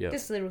 Yeah. Yep.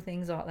 Just little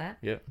things like that.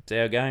 Yep. It's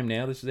our game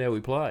now. This is how we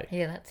play.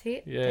 Yeah, that's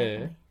it. Yeah.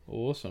 Definitely.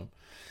 Awesome.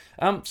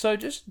 So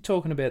just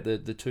talking about the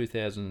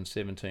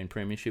 2017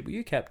 Premiership, were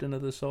you captain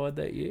of the side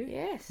that year?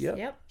 Yes. Yep.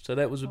 Yep. So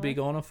that was a big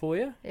honour for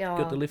you? Yeah.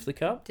 Got to lift the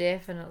cup?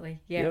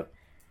 Definitely. Yep.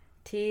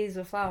 Tears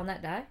were flowing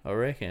that day. I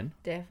reckon.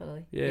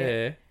 Definitely.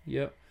 Yeah.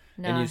 Yep.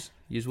 No. And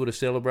you would have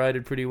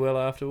celebrated pretty well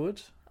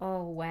afterwards?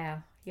 Oh,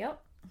 wow.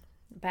 Yep.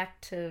 Back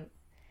to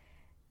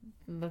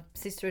my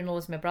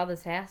sister-in-law's, my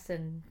brother's house,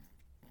 and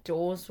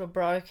doors were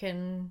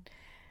broken.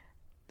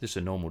 Just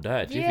a normal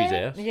day at Jiffy's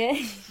house. Yeah,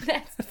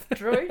 that's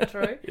true,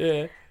 true.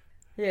 Yeah.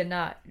 Yeah,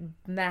 no,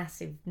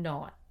 massive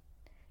night.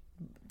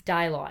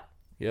 Daylight.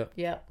 Yep.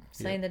 Yep.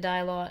 Seen the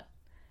daylight.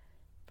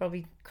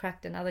 Probably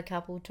cracked another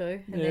couple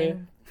too, and Yeah.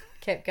 then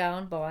kept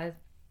going by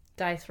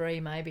day 3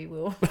 maybe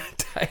we'll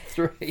Day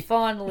 3.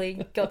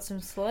 finally got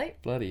some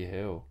sleep. Bloody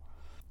hell.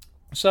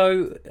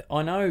 So,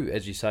 I know,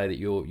 as you say, that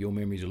your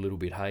memory's a little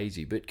bit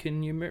hazy, but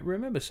can you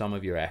remember some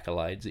of your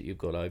accolades that you've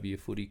got over your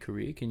footy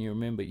career? Can you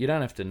remember? You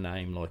don't have to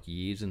name, like,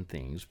 years and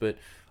things, but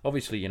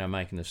obviously,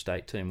 making the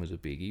state team was a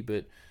biggie,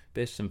 but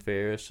best and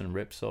fairest and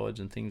rep sides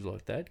and things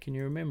like that. Can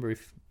you remember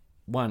if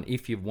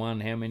you've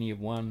won, how many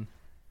you've won,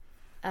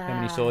 how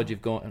many sides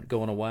you've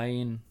gone away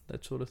in,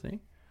 that sort of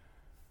thing?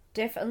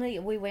 Definitely,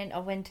 I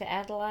went to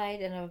Adelaide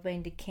and I've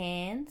been to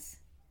Cairns,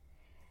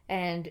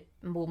 and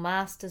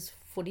Masters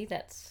footy.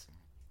 That's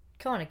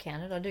kind of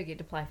counted. I do get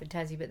to play for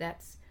Tassie, but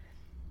that's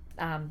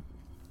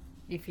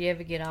if you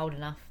ever get old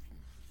enough,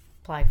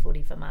 play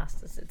footy for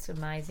Masters. It's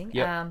amazing.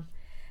 Yep.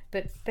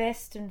 But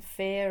best and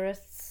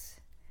fairest,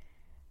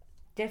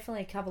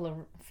 definitely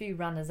few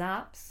runners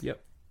ups.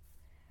 Yep.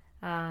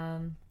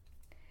 I'm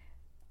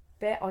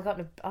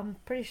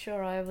pretty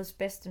sure I was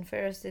best and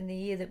fairest in the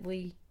year that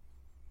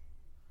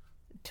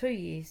 2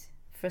 years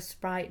for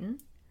Sprayton.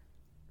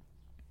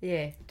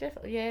 Yeah,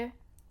 definitely. Yeah,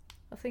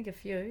 I think a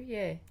few.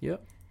 Yeah.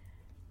 Yep.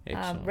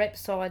 Excellent. Rep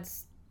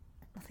sides,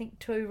 I think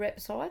 2 rep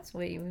sides.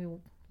 We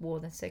wore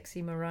the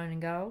sexy maroon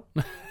and gold.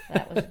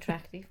 That was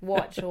attractive.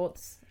 White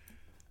shorts,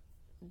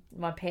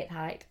 my pet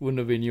hate. Wouldn't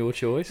have been your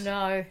choice.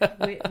 No,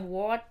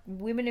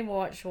 women in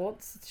white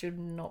shorts should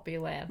not be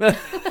allowed.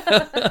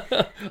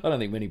 I don't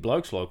think many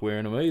blokes like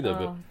wearing them either,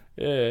 Oh.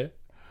 but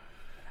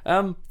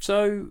yeah.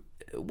 So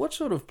what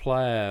sort of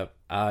player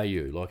are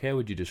you? Like, how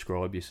would you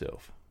describe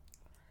yourself?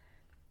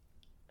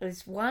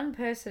 There's one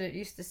person that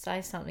used to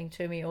say something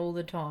to me all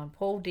the time,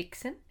 Paul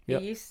Dixon.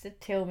 Yep. He used to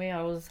tell me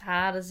I was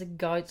hard as a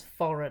goat's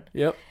forehead.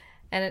 Yep.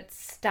 And it's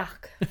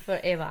stuck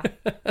forever.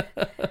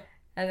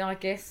 And I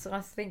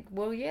think,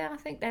 well, yeah, I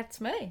think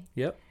that's me.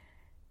 Yep.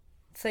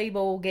 See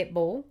ball, get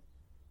ball.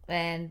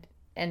 And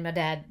my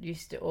dad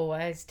used to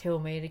always tell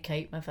me to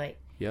keep my feet.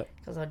 Yep.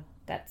 Because I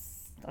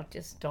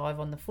just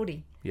dive on the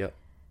footy. Yep.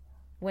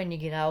 When you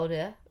get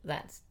older,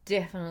 that's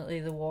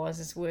definitely the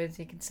wisest words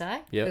you can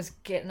say. Yep. Because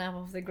getting up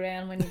off the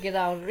ground when you get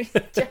older is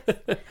just...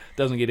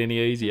 Doesn't get any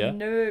easier.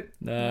 Nope,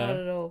 No. not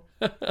at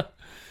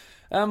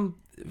all.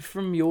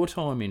 From your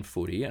time in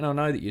footy, and I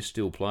know that you're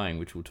still playing,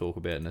 which we'll talk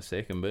about in a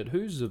second, but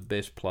who's the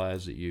best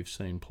players that you've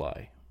seen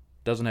play?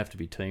 Doesn't have to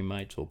be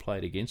teammates or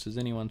played against. Does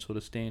anyone sort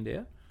of stand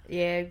out?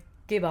 Yeah,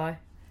 Gibbo.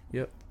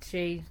 Yep.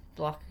 She,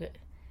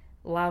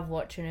 love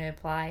watching her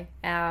play.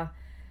 Our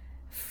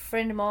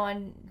friend of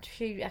mine,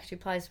 she actually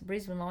plays for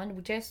Brisbane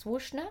line, Jess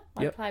Wushner.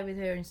 I Yep. play with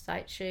her in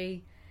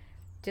state.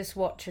 Just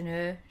watching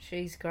her,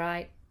 she's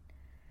great.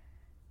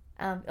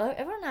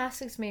 Everyone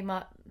asks me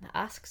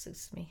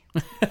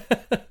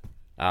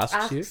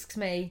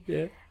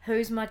Yeah.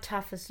 who's my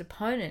toughest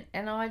opponent,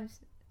 and I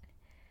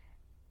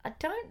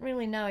don't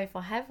really know if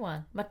I have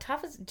one. My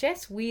toughest,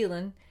 Jess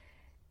Whelan,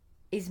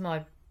 is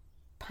my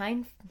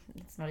pain.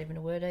 It's not even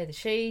a word either.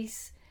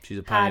 She's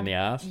a pain in the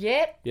arse.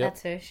 Yep, Yep.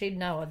 that's her. She'd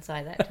know I'd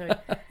say that too.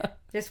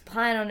 Just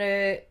playing on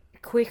her,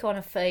 quick on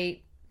her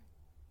feet.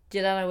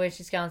 You don't know where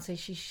she's going, so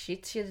she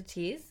shits you to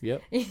tears.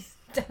 Yep. You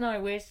don't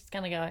know where she's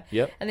going to go.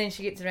 Yep. And then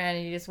she gets around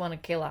and you just want to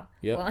kill her.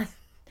 Yep. Like,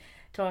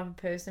 type of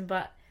person.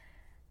 But,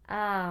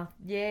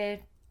 yeah,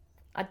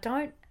 I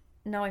don't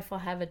know if I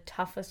have a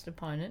toughest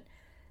opponent,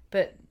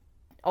 but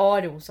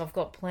idols, I've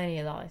got plenty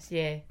of those,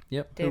 yeah.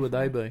 Yep. Who would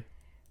they be?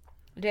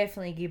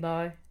 Definitely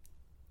Gibbo.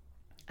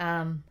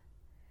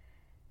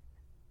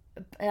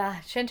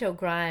 Chantel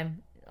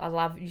Graham,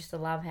 used to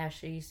love how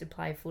she used to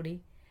play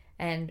footy.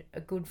 And a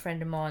good friend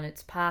of mine,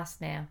 it's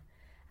past now,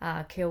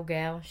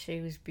 Kilgour,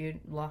 she was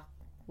beautiful.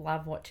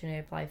 Love watching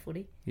her play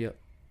footy. Yep.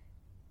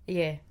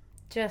 yeah,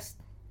 just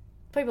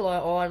people I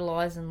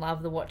idolise and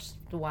love to watch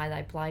the way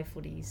they play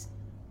footy is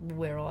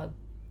where I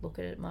look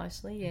at it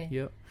mostly, yeah.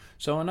 Yep.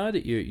 So I know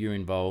that you're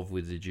involved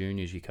with the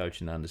juniors. You're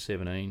coaching the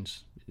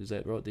under-17s. Is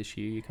that right? This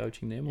year you're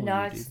coaching them? Or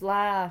No, you it's did?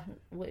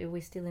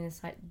 we're still in the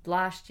same.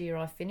 Last year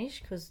I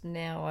finished because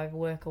now I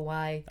work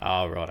away.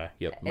 Oh, righto.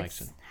 Yep.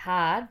 It's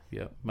hard.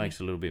 Makes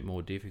it a little bit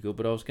more difficult.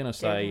 But I was going to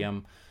say,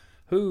 Definitely.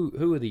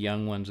 who are the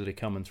young ones that are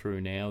coming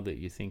through now that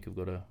you think have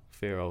got a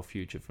fair old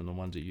future from the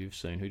ones that you've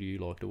seen? Who do you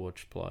like to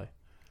watch play?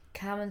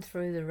 Coming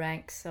through the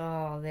ranks,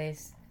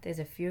 there's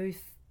a few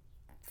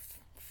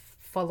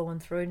following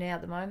through now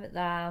at the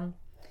moment.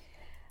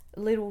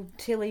 Little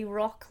Tilly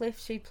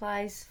Rockcliffe, she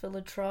plays for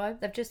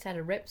Latrobe. They've just had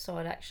a rep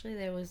side actually.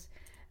 There was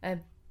a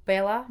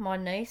Bella, my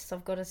niece.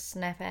 I've got to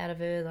snap out of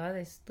her though.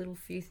 There's little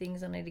few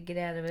things I need to get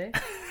out of her.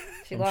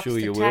 She likes sure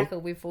to you will. tackle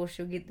before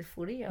she'll get the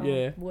footy. Yeah.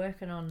 I'm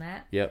working on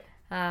that. Yep.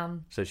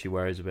 Um, So she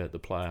worries about the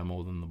player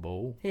more than the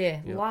ball. yeah,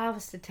 Yep.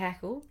 loves to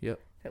tackle. Yep.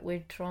 But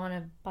we're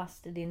trying to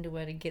bust it into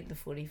her to get the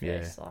footy Yeah.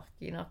 first. Like,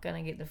 you're not going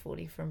to get the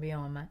footy from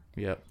behind, mate.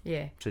 Yep.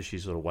 Yeah, So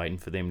she's sort of waiting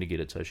for them to get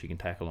it so she can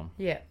tackle them.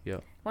 yeah.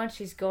 Yep. Once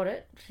she's got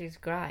it, she's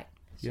great.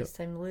 It's Yep. just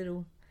a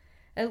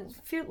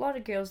lot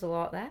of girls are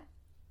like that.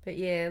 But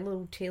yeah,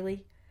 little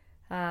Tilly.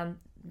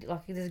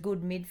 Like there's a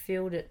good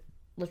midfield at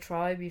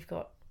Latrobe. You've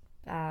got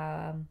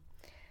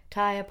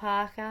Taya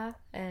Parker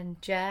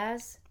and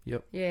Jazz.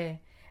 Yep. Yeah.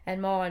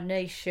 And my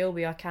niece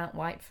Shelby, I can't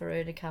wait for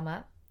her to come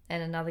up.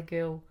 And another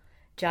girl,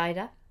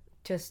 Jada,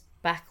 just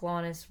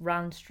backliners,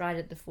 run straight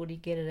at the footy,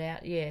 get it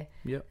out. Yeah.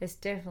 Yep. There's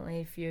definitely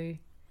a few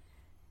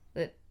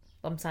that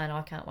I'm saying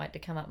I can't wait to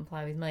come up and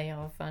play with me.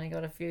 I've only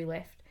got a few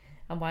left.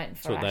 I'm waiting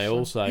for That's what they Ashland.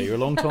 all say. You're a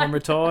long time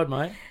retired,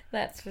 mate.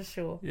 That's for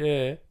sure.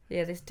 Yeah.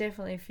 Yeah, there's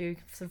definitely a few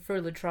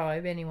through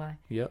Latrobe anyway.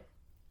 Yep.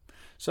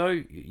 So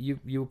you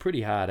were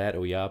pretty hard at,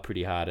 or you are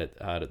pretty hard at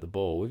the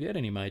ball. Have you had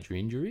any major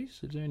injuries?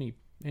 Is there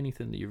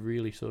anything that you've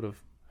really sort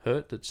of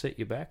hurt that set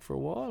you back for a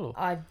while? Or?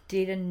 I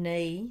did a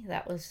knee.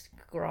 That was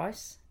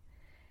gross.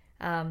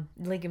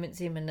 Ligaments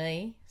in my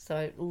knee.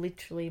 So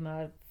literally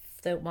my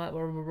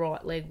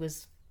right leg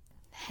was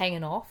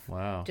hanging off.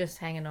 Wow. Just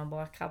hanging on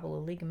by a couple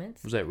of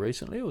ligaments. Was that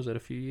recently, or was that a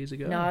few years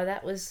ago? No,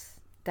 that was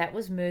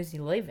Mersey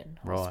Leven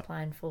I was Right.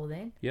 playing for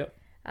then. Yep.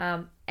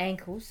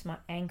 Ankles. My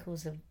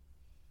ankles are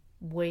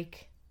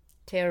weak.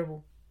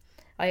 Terrible.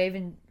 I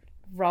even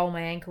roll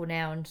my ankle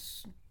now and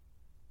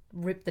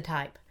rip the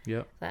tape.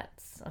 Yep. I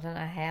don't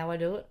know how I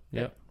do it.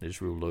 Yep. They're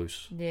just real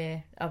loose.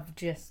 Yeah, I've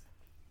just,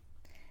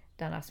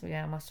 don't ask me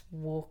how, I must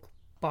walk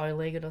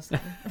bow-legged or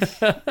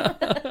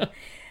something.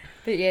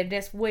 But yeah,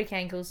 just weak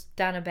ankles,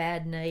 done a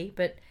bad knee,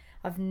 but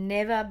I've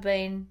never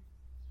been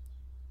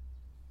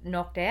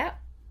knocked out,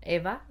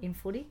 ever, in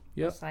footy.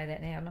 Yep. I'll say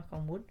that now, knock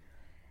on wood.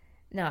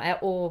 No,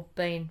 or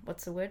been,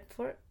 what's the word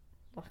for it?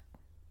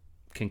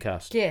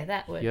 Concussed. Yeah,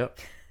 that word. Yep.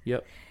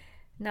 Yep.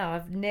 No,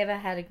 I've never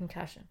had a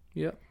concussion.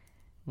 Yep.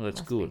 Well,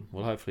 that's Must good. be.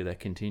 Well, hopefully that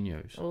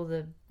continues. All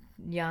the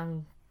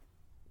young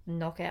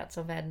knockouts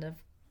I've had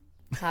have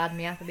hard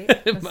me up a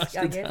bit. Must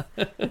I have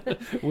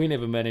guess. We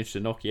never managed to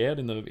knock you out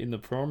in the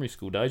primary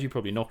school days. You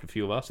probably knocked a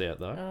few of us out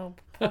though.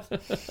 Oh,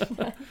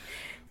 possibly.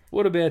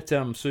 What about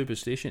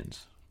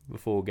superstitions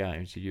before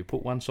games? Did you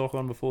put one sock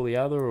on before the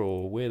other,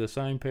 or wear the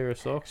same pair of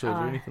socks, or is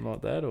there anything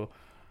like that, or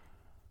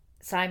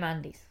Same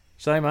undies.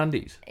 same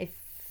undies? If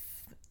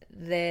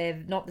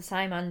they're not the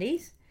same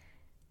undies,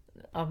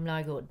 I'm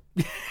no good.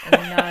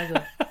 I'm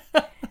no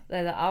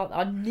good.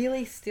 I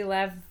nearly still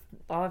have.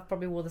 I've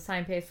probably wore the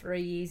same pair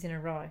 3 years in a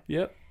row.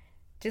 Yep.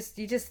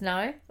 You just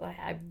know, like,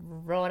 they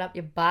right up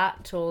your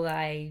butt, or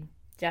they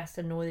just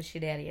annoy the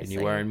shit out of you. And So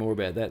you're worrying more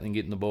about that than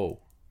getting the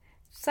ball.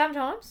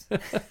 sometimes,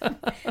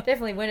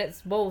 definitely when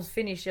it's ball's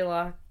finished, you're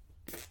like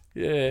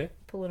Yeah.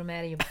 pulling them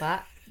out of your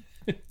butt.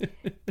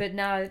 But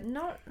no,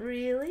 not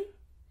really.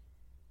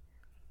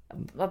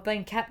 I've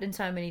been captain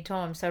so many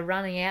times, so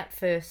running out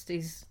first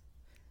is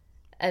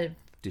a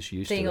Just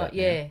used thing. to that.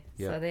 Yeah.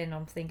 Now. So then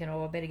I'm thinking,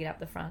 I better get up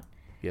the front.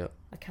 Yep.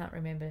 I can't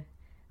remember.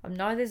 I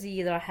know there's a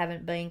year that I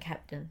haven't been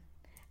captain,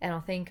 and I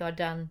think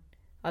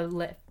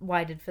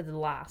waited for the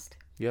last.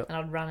 Yep. And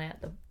I'd run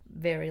out the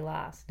very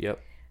last. Yep.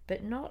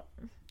 But not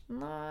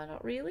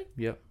really.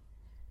 Yep.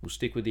 We'll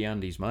stick with the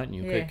undies, mate, and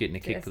you'll Yeah, keep getting a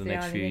kick that's for the the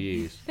next few only-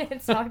 years.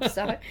 Let's hope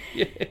so.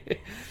 Yeah.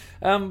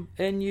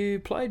 And you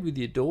played with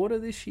your daughter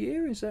this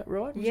year, is that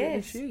right? Was that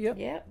Yes. this year? Yep.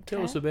 Yep.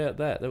 Tell us about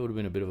that. That would have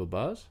been a bit of a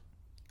buzz.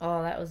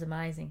 Oh, that was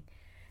amazing.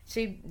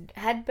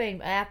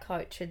 Our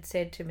coach had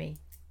said to me,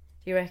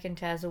 do you reckon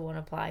Taz will want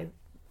to play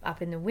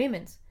up in the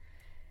women's?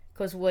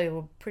 Because we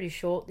were pretty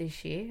short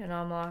this year. And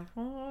I'm like,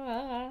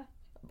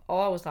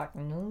 I was like, I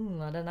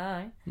don't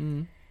know.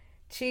 Mm.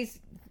 She's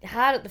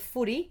hard at the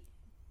footy.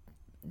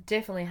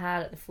 Definitely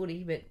hard at the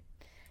footy, but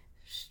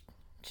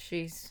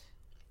she's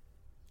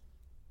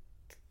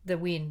the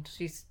wind.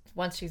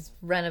 Once she's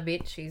run a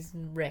bit, she's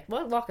wrecked.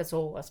 Well, like us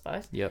all, I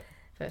suppose. Yep.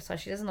 So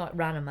she doesn't like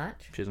running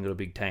much. She hasn't got a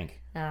big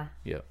tank. Nah.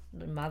 Yep.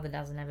 The mother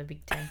doesn't have a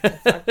big tank.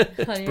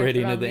 It's bred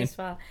in her then.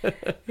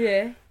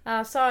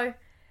 Yeah. So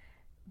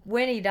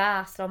when he'd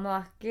asked, I'm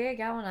like, yeah,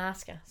 go and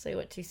ask her, see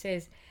what she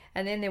says.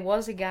 And then there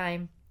was a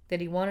game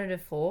that he wanted her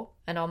for,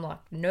 and I'm like,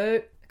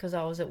 nope, because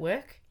I was at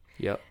work.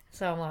 Yep.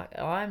 So I'm like,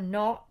 I'm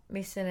not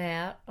missing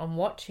out on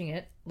watching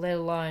it, let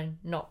alone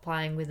not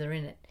playing with her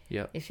in it.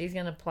 Yep. If she's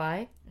going to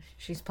play,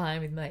 she's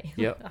playing with me.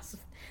 Yep. I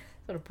sort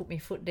of put my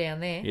foot down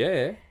there.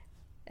 Yeah.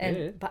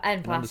 And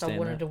plus I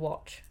wanted to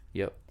watch.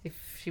 Yep.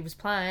 If she was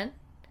playing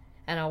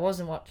and I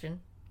wasn't watching,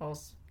 I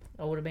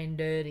would have been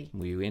dirty.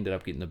 Well, you ended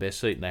up getting the best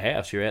seat in the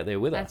house. You're out there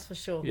with her. That's for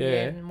sure.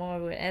 Yeah. My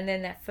word. And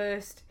then that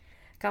first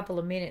couple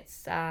of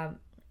minutes,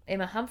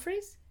 Emma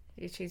Humphreys,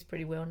 she's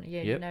pretty well.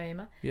 Yeah, you know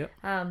Emma. Yep.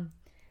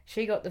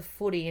 She got the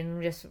footy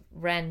and just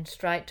ran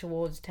straight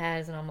towards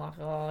Taz, and I'm like,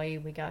 oh, here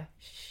we go.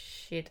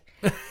 Shit.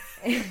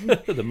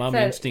 The mum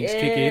instincts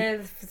kick in. Yeah,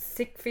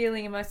 sick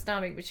feeling in my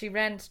stomach. But she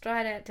ran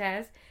straight at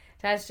Taz.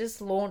 Taz just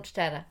launched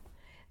at her.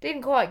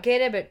 Didn't quite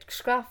get her, but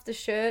scruffed the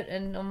shirt,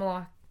 and I'm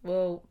like,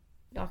 well,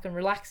 I can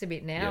relax a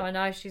bit now. Yep. I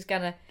know she's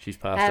gonna She's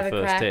passed have the a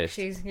first crack.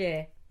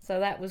 test. So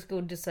that was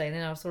good to see.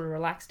 Then I sort of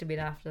relaxed a bit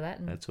after that.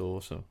 And That's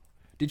awesome.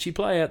 Did she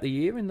play out the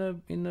year in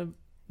the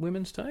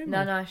women's team?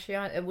 no,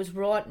 or? it was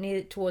right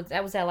near towards.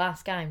 That was our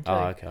last game too.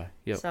 Oh, okay.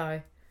 Yep.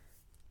 So,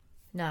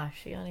 no,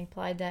 she only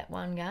played that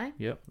one game.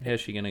 Yep.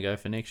 How's she going to go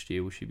for next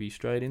year? Will she be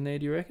straight in there,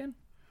 do you reckon?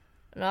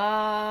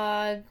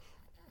 Nah,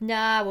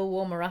 we'll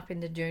warm her up in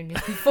the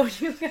juniors before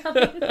she'll come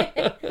in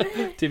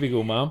there.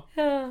 Typical mum.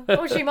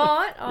 Or she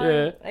might.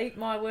 Yeah. I eat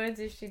my words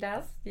if she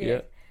does. Yeah.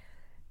 Yep.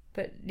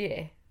 But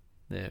yeah,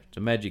 Yeah, it's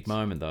a magic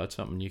moment though. It's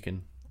something you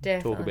can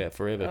definitely. talk about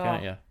forever,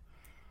 can't you?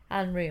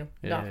 Unreal.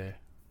 Yeah. No,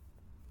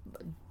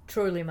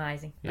 truly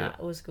amazing. Yeah. No,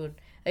 it was good.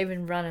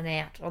 Even running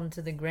out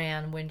onto the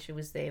ground when she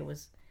was there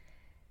was,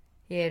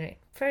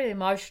 very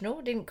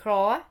emotional. Didn't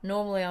cry.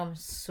 Normally I'm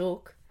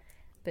sook.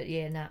 But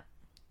yeah,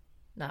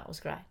 no, it was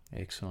great.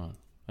 Excellent.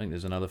 I think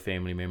there's another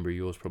family member of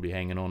yours probably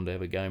hanging on to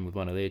have a game with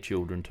one of their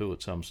children too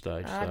at some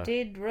stage. I So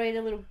did read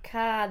a little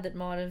card that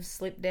might have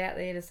slipped out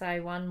there to say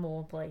one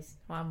more, please.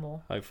 One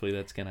more. hopefully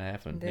that's going to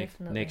happen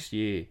Definitely. next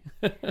year.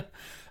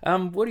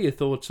 What are your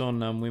thoughts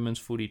on women's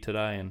footy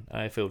today and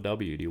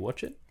AFLW? Do you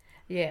watch it?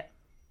 Yeah.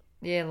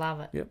 Yeah,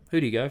 love it. Yep.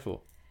 Who do you go for?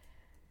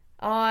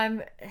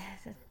 I'm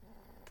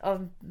a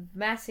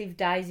massive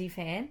Daisy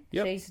fan.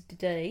 Yep. She's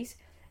D's.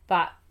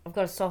 But I've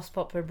got a soft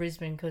spot for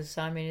Brisbane because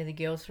so many of the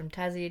girls from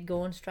Tassie had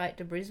gone straight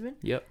to Brisbane.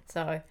 Yep.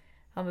 So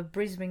I'm a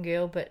Brisbane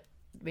girl, but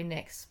my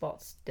next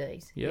spot's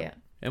D's. Yep. Yeah.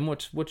 And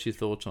what's your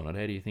thoughts on it?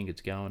 How do you think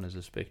it's going as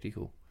a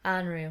spectacle?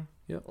 Unreal.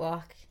 Yep.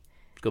 Like,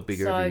 It's got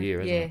bigger every year,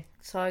 hasn't it?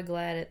 So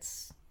glad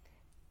it's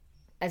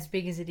as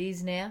big as it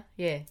is now.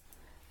 Yeah.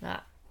 Nah.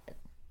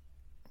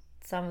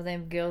 Some of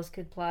them girls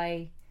could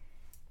play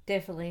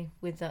definitely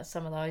with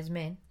some of those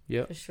men.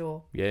 Yep. For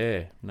sure.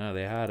 Yeah. No,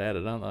 they're hard at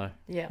it, aren't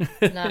they? Yeah.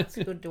 No, it's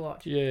good to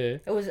watch. Yeah.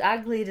 It was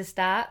ugly to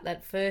start.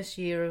 That first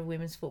year of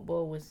women's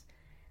football was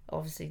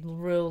obviously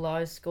real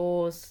low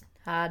scores,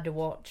 hard to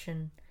watch,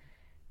 and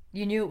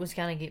you knew it was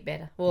going to get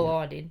better. Well, Yeah.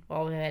 I did.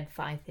 I had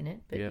faith in it,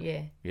 but Yep.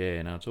 yeah.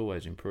 Yeah, no, it's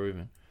always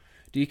improving.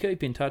 Do you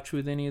keep in touch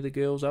with any of the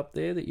girls up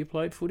there that you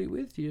played footy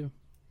with? Do you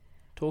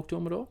talk to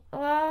them at all?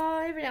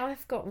 Oh, every now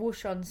I've got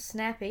whoosh on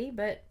Snappy,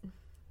 but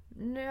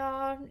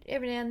no,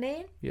 every now and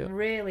then. Yep.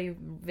 Rarely,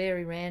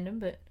 very random,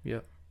 but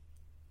Yep.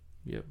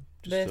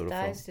 Just birthdays,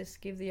 sort of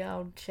just give the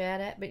old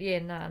shout out. But yeah,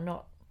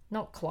 no,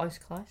 not close.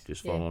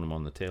 just yeah. following them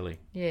on the telly.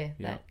 Yeah,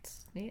 Yeah.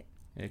 that's it.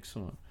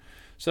 Excellent.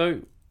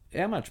 So,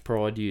 how much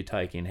pride do you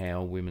take in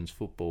how women's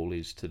football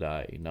is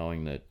today,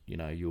 knowing that,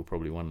 you're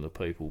probably one of the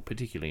people,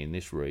 particularly in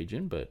this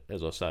region, but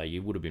as I say,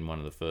 you would have been one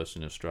of the first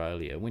in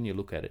Australia. When you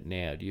look at it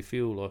now, do you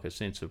feel like a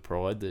sense of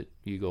pride that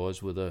you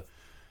guys were the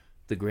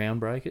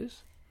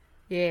groundbreakers?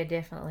 Yeah,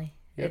 definitely.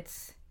 Yep.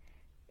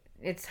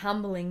 It's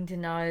humbling to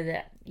know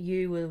that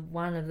you were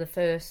one of the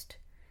first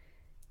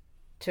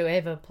to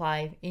ever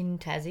play in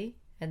Tassie,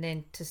 and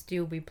then to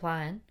still be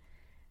playing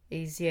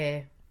is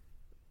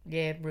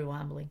real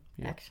humbling.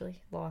 Yep.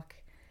 Actually,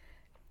 like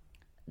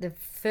the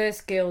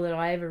first girl that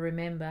I ever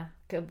remember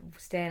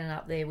standing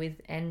up there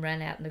with and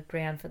ran out in the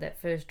ground for that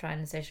first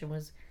training session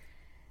was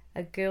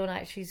a girl.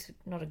 She's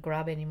not a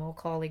grub anymore,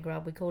 Kylie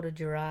Grubb. We called her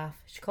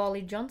Giraffe.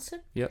 Kylie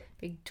Johnson. Yep.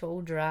 Big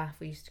tall giraffe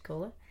we used to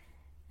call her.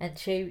 And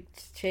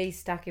she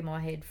stuck in my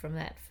head from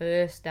that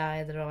first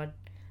day that I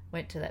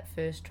went to that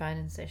first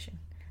training session.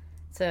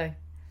 So,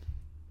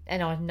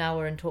 and I know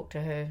her and talk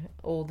to her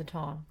all the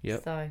time.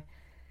 Yep. So,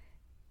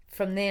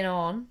 from then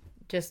on,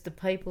 just the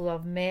people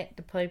I've met,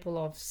 the people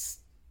I've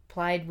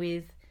played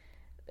with,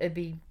 it'd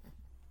be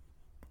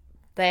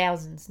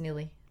thousands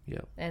nearly.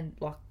 Yep. And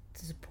like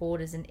the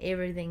supporters and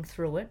everything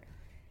through it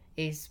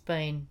has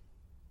been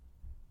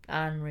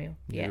unreal.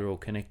 Yeah. You're all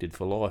connected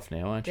for life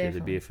now, aren't you? There'd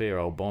be Definitely. a fair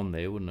old bond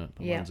there, wouldn't it?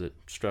 The Yeah. ones that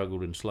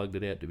struggled and slugged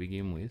it out to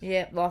begin with.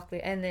 Yeah,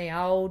 likely. And the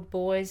old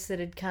boys that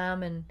had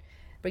come and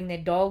bring their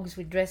dogs,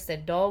 we'd dress their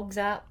dogs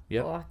up.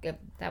 Yep. Like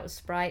that was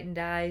Sprayton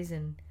days,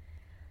 and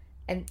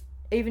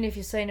even if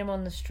you've seen them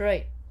on the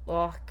street,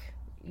 like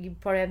you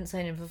probably haven't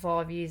seen them for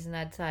 5 years, and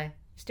they'd say,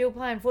 "Still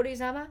playing footy,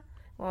 Sommer?"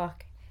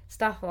 Like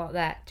stuff like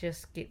that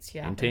just gets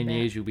you up In and 10 about.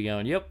 years, you'll be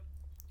going, yep,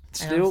 And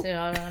still.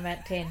 I'm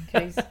about 10,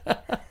 because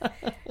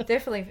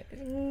Definitely.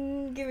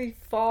 Give me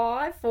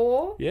 5,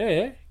 4.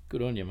 Yeah,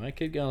 good on you, mate.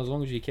 Keep going as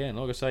long as you can.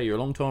 Like I say, you're a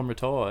long time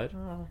retired.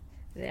 Oh,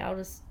 the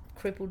oldest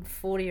crippled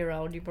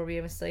 40-year-old you've probably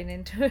ever seen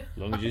into. As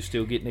long as you're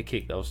still getting a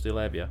kick, they'll still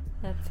have you.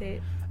 That's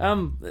it.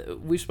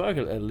 We spoke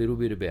a little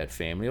bit about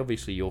family.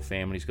 Obviously, your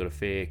family's got a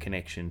fair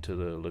connection to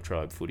the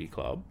Latrobe Footy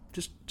Club.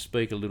 Just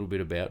speak a little bit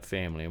about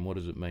family and what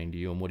does it mean to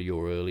you, and what are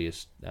your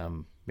earliest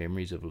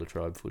memories of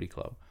Latrobe Footy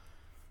Club?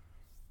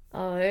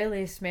 Oh,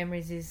 earliest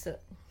memories is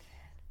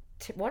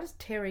what does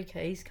Terry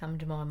Keys come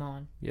to my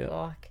mind? Yeah.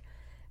 Like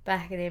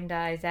back in them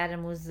days,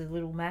 Adam was the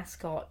little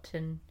mascot,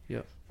 and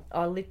Yep.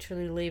 I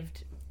literally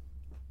lived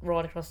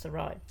right across the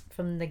road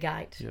from the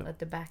gate, Yep. at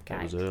the back gate.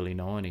 That was early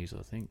 90s,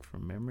 I think,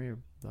 from memory of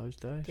those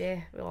days.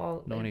 Yeah,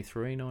 well,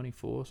 93,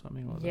 94,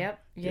 something like that.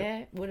 Yep,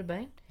 yeah, would have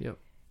been. Yep.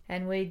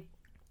 And we'd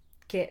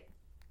get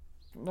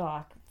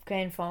like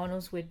grand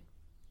finals with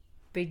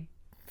big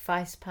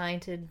face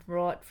painted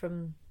right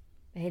from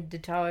head to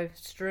toe,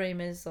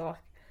 streamers, like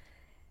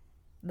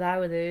they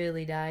were the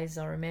early days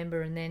I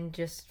remember, and then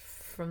just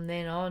from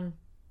then on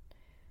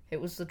it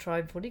was the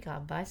Latrobe Footy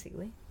Club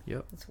basically.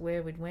 Yep. That's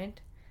where we'd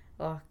went.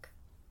 Like,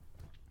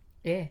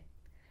 yeah.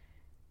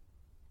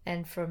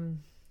 And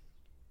from,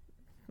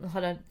 I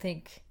don't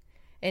think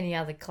any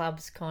other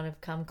clubs kind of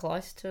come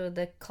close to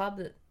the club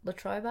that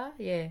Latrobe are.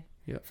 Yeah.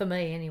 Yep. For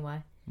me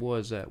anyway. Why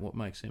is that? What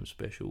makes them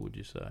special, would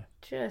you say?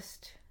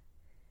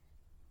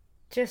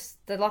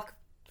 Just they're like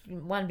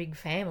one big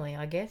family,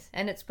 I guess.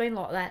 And it's been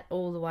like that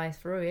all the way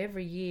through.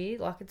 Every year,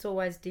 like it's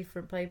always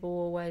different people,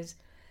 always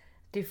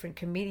different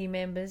committee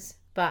members,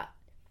 but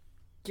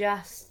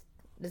just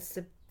it's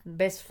the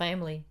best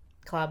family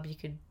club you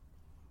could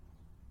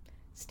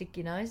stick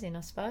your nose in,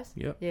 I suppose.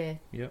 Yep. Yeah.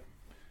 Yep.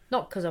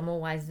 Not because I'm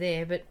always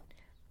there, but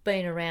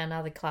being around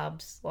other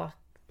clubs, like,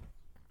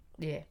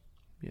 yeah.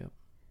 Yep.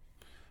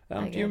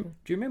 They Do you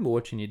remember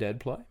watching your dad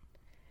play?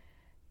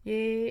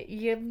 Yeah.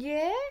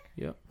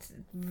 Yep. It's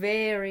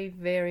very,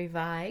 very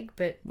vague,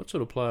 but What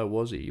sort of player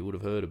was he? You would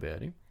have heard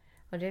about him.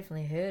 I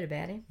definitely heard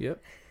about him.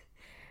 Yep.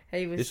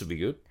 He was This would be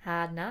good.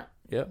 hard nut.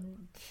 Yep.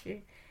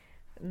 Shit.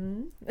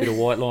 Bit of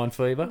white line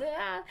fever.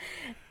 Yeah,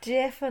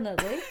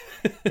 definitely.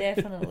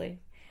 Definitely.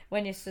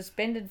 When you're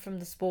suspended from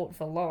the sport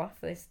for life,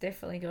 there's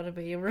definitely got to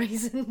be a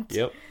reason.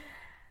 Yep.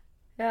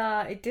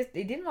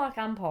 He didn't like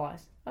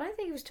umpires. I don't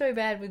think he was too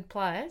bad with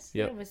players,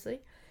 Yep.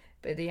 obviously.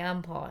 But the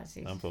umpires,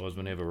 Umpires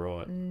were never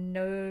right.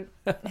 no.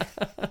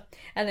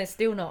 And they're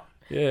still not.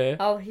 Yeah.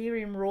 I'll hear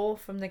him roar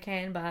from the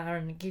can bar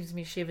and it gives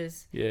me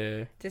shivers.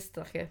 Yeah. Just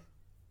like a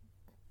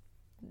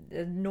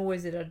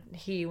noise that I'd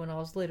hear when I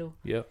was little.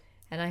 Yep.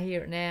 And I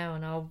hear it now,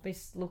 and I'll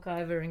just look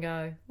over and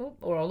go, "Oop,"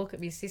 or I'll look at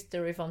my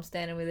sister if I'm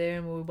standing with her,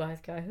 and we'll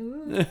both go,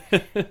 "Ooh,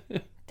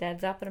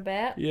 Dad's up and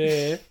about."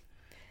 Yeah.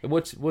 And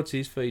what's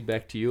his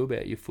feedback to you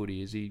about your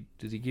footy?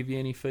 Does he give you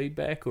any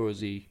feedback, or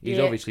is he's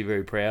Yeah. obviously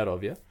very proud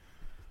of you?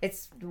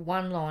 It's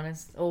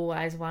one-liners,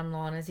 always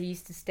one-liners. He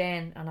used to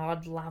stand, and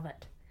I'd love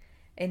it,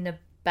 in the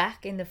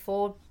back, in the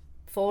forward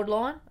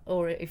line,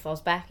 or if I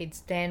was back, he'd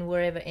stand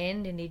wherever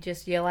end, and he'd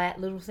just yell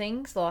out little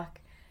things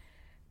like,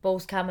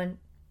 "Ball's coming,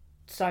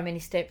 so many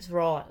steps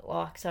right,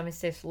 like so many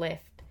steps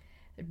left.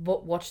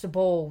 Watch the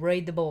ball,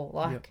 read the ball."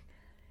 Like, Yep.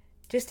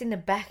 just in the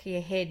back of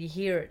your head, you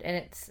hear it, and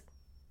it's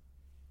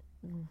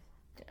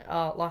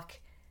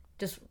like,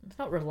 just, it's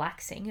not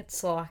relaxing,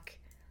 it's like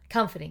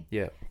comforting.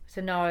 Yeah.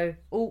 To know,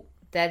 oh,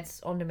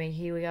 Dad's onto me,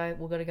 here we go,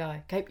 we've got to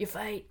go. Keep your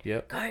feet.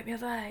 Yep. Keep your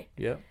feet.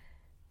 Yep.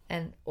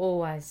 And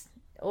always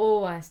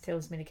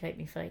tells me to keep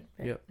my feet.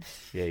 But Yep.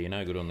 Yeah, you're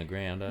no good on the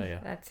ground, are you?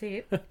 that's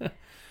it.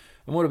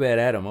 And what about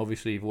Adam?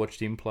 Obviously, you've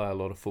watched him play a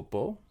lot of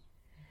football.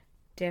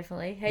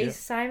 Definitely. He's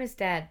the same as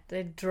Dad.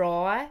 They're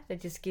dry. They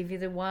just give you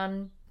the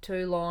 1-2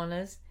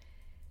 liners,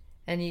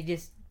 and you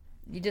just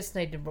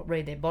need to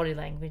read their body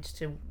language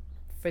to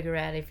figure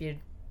out if you're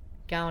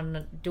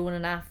doing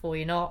enough or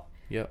you're not.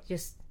 Yep.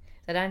 Just,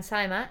 they don't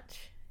say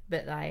much,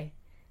 but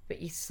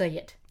you see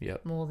it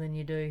Yep. more than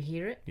you do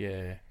hear it. Yeah.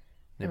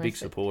 They're And big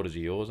that's it. supporters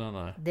of yours,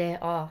 aren't They're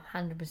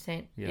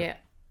 100%. Yeah. Yeah.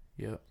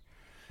 they?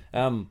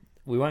 Yep.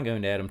 We won't go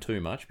into Adam too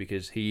much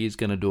because he is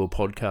going to do a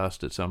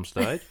podcast at some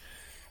stage.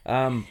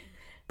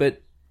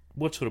 But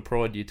what sort of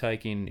pride do you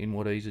take in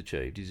what he's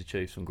achieved? He's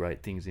achieved some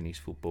great things in his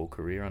football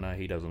career. I know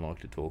he doesn't like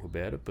to talk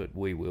about it, but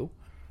we will.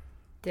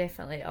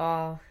 Definitely.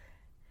 Oh,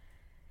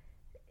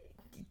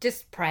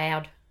 just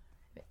proud.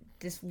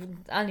 Just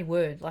only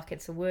word. Like,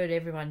 it's a word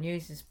everyone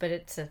uses, but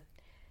it's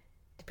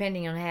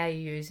depending on how you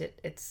use it,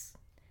 it's,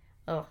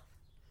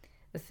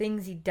 the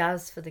things he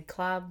does for the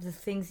club, the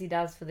things he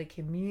does for the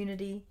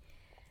community,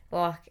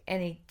 like,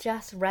 and he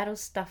just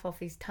rattles stuff off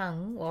his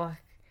tongue. Like,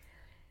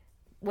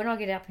 when I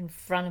get up in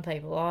front of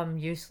people, I'm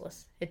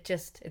useless.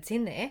 It's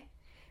in there,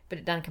 but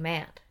it doesn't come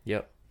out.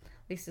 Yep.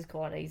 This is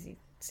quite easy,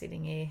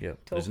 sitting here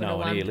Yep. talking There's no to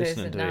one one here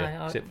person. listening to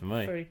you, except for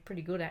me.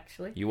 Pretty good,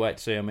 actually. You wait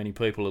to see how many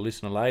people are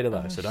listening later,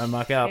 though, so don't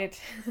muck up. Shit.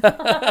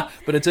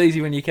 But it's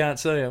easy when you can't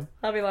see them.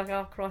 I'll be like,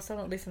 oh, Christ, I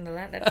don't listen to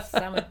that. That's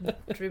Sommer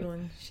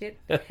dribbling shit.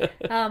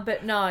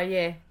 But no,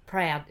 yeah,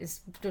 proud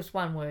is just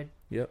one word.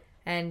 Yep.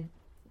 And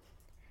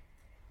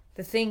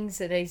the things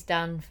that he's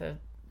done for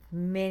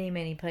many,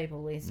 many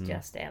people is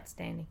just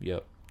outstanding.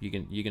 Yep.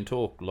 You can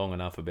talk long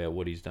enough about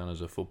what he's done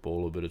as a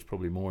footballer, but it's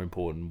probably more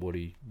important what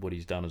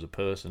he's done as a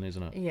person,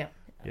 isn't it? Yeah.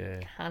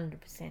 Yeah.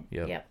 100%.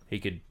 Yep. Yep. He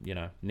could,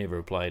 never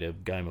have played a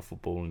game of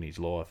football in his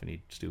life, and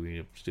he'd still be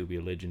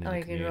a legend in the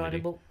you community. could write a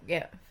book.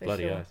 Yeah, for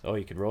Bloody sure. oath. Oh,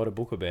 you could write a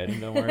book about him.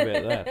 Don't worry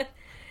about that.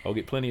 I'll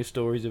get plenty of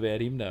stories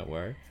about him. Don't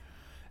worry.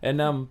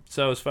 And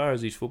so as far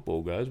as his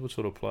football goes, what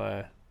sort of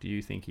player do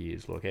you think he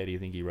is? Like, how do you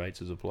think he rates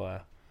as a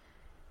player?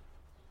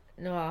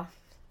 No,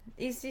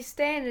 he's your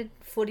standard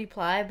footy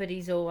player, but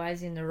he's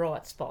always in the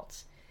right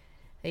spots.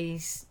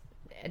 He's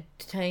a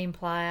team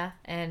player,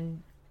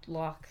 and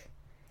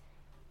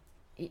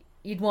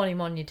you'd want him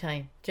on your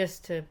team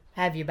just to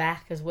have your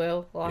back as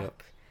well.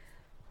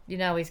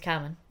 He's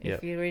coming. Yep.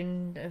 If you're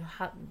in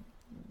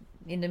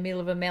the middle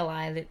of a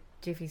melee, that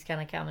Jiffy's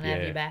going to come and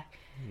have your back.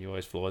 He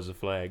always flies the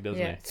flag, doesn't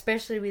he?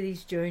 Especially with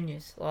his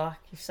juniors. Like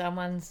if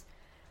someone's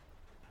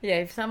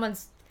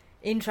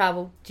in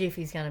trouble,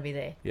 Jiffy's going to be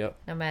there. Yep.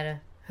 No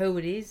matter who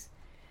it is,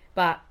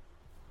 but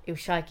he'll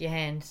shake your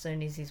hand as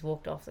soon as he's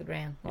walked off the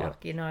ground.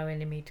 Like you're no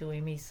enemy to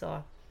him. He's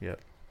so.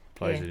 Yep.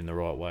 Plays it in the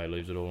right way,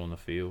 leaves it all on the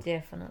field.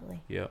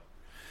 Definitely. Yep.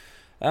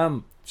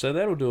 So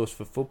that'll do us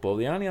for football.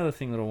 The only other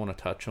thing that I want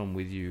to touch on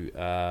with you,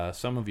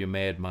 some of your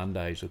Mad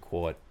Mondays are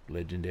quite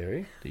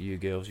legendary that you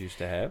girls used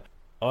to have.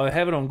 I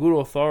have it on good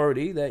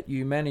authority that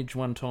you managed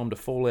one time to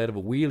fall out of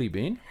a wheelie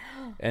bin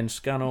and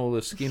scun all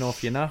the skin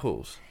off your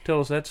knuckles. Tell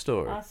us that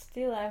story. I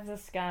still have the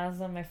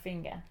scars on my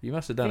finger. You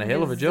must have done a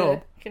hell of a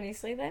job. Can you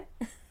see that?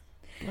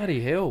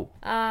 Bloody hell.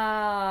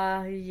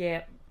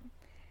 Yeah.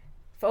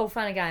 For all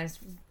fun and games.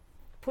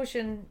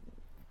 Pushing,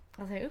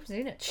 I think, oops,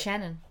 isn't it?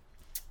 Shannon.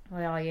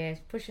 Oh, yeah.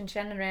 Pushing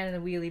Shannon around in the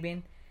wheelie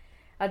bin.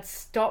 I'd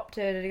stopped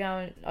her to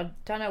go, I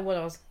don't know what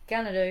I was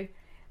going to do,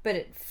 but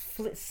it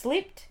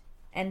slipped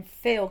and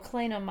fell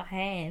clean on my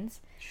hands.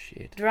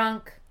 Shit.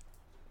 Drunk,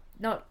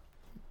 not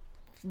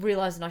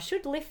realising I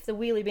should lift the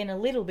wheelie bin a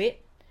little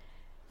bit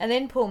and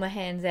then pull my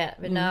hands out.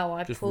 But no,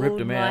 I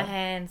pulled my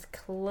hands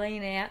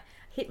clean out,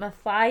 hit my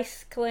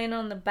face clean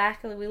on the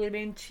back of the wheelie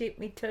bin, chipped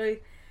me too.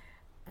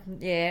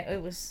 Yeah,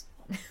 it was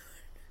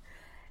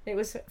it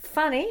was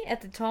funny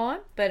at the time,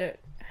 but it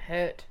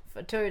hurt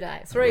for 2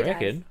 days, 3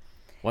 days.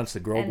 Once the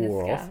grog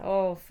wore off.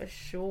 Oh, for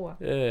sure.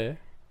 Yeah.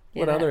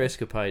 What other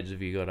escapades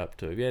have you got up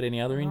to? Have you had any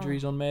other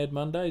injuries on Mad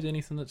Mondays?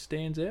 Anything that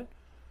stands out?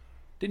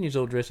 Didn't you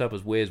all dress up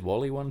as Where's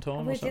Wally one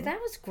time or something?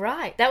 That was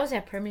great. That was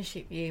our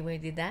premiership year we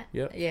did that.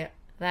 Yep. Yeah.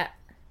 That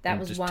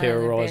was just one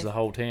terrorised of the the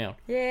whole town.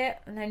 Yeah,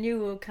 and they knew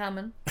we were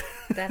coming.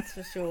 That's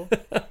for sure.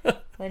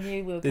 They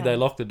knew we were coming. Did they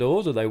lock the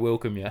doors or they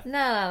welcome you?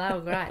 No, they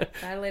were great.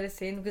 They let us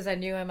in because they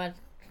knew how much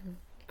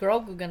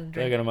grog we were going to drink.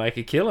 They're going to make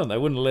a killing. They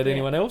wouldn't have let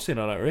anyone else in,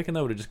 I don't reckon.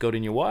 They would have just got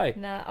in your way.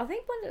 No, I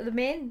think one of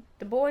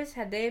the boys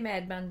had their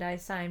Mad Monday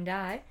same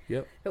day.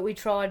 Yep. But we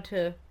tried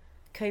to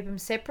keep them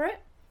separate.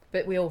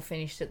 But we all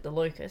finished at the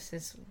Lucas.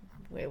 Is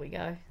where we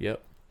go.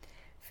 Yep.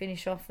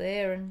 Finish off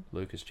there, and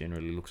Lucas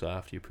generally looks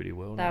after you pretty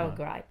well. They were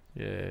great.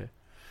 Yeah.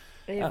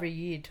 Every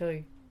year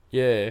too.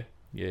 Yeah.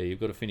 Yeah, you've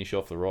got to finish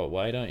off the right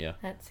way, don't you?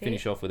 That's it.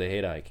 Finish off with a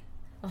headache.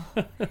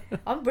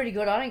 I'm pretty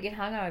good. I don't get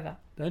hungover.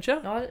 Don't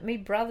you? No, me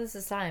brother's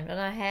the same. I don't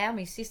know how.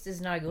 My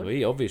sister's no good. Well,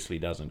 he obviously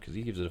doesn't because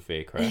he gives it a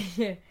fair crack.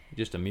 Yeah.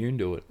 Just immune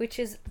to it. Which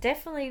is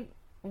definitely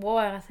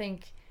why I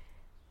think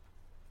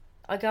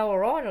I go all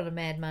right on a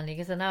Mad Monday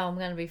because I know I'm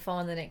going to be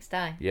fine the next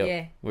day. Yep.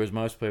 Yeah. Whereas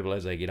most people,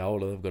 as they get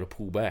older, they've got to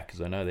pull back because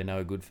they know they're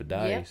no good for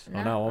days. Yep.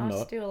 I know I'm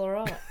not. Still all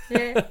right.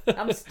 Yeah.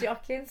 I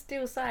can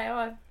still say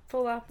I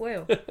pull up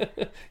well.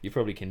 You're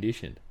probably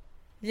conditioned.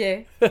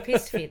 Yeah.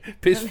 Piss fit.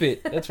 Piss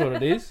fit. That's what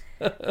it is.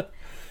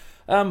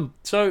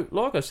 So,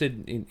 like I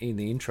said in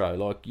the intro,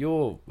 like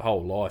your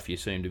whole life, you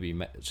seem to be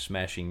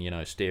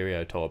smashing,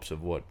 stereotypes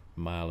of what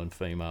male and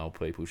female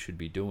people should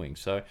be doing.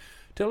 So,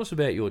 tell us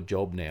about your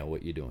job now.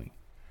 What you're doing.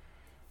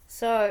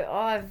 So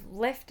I've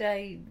left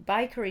a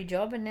bakery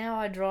job and now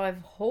I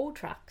drive haul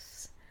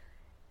trucks.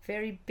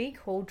 Very big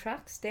haul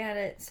trucks down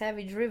at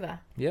Savage River.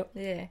 Yep.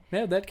 Yeah.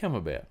 How'd that come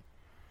about?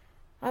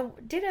 I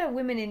did a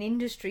women in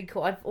industry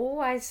course. I've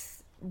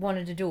always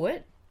wanted to do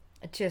it.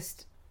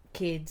 Just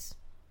kids,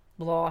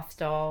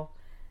 lifestyle.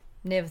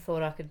 Never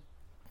thought I could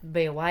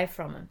be away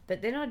from them.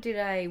 But then I did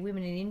a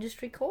women in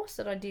industry course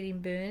that I did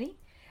in Burnie.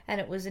 And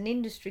it was an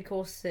industry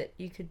course that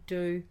you could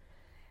do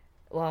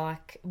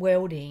like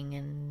welding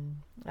and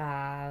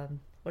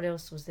what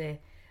else was there?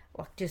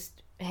 Like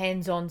just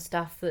hands-on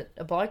stuff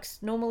that blokes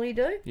normally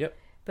do. Yep.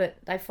 But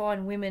they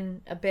find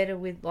women are better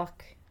with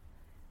like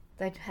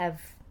they'd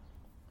have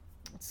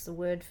what's the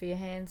word for your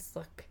hands?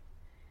 Like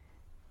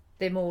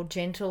they're more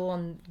gentle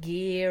on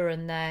gear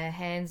and their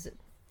hands.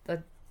 I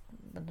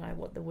don't know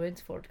what the word's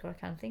for it. I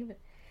can't think of it.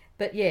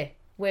 But yeah,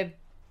 we're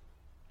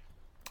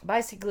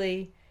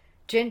basically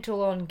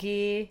gentle on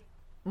gear,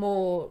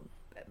 more.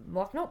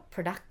 Like not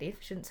productive,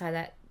 shouldn't say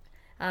that.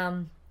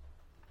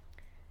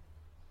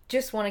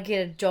 Just want to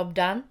get a job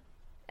done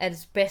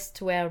as best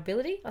to our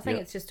ability. I think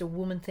it's just a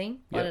woman thing.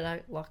 I don't know,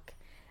 like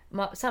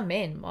some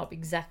men might be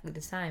exactly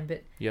the same,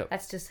 but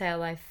that's just how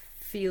they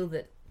feel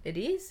that it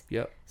is.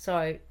 Yep.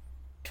 So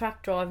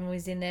truck driving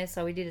was in there,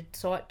 so we did a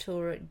site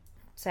tour at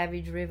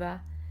Savage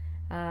River.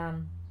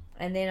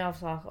 And then I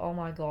was like, oh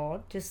my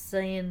God, just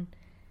seeing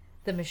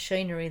the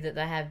machinery that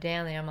they have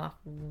down there, I'm like,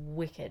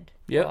 wicked.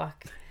 Yep.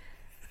 Like,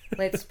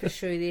 let's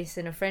pursue this.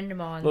 And a friend of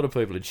mine... A lot of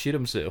people had shit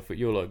themselves, but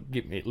you're like,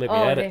 let me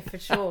at yeah, it. for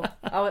sure.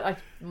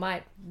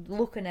 Mate,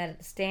 looking at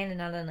it,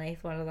 standing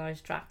underneath one of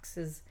those trucks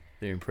is...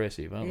 They're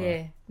impressive, aren't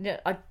they? Yeah.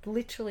 I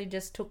literally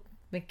just took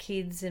my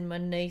kids and my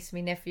niece,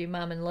 my nephew,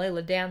 mum and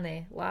Leela down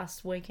there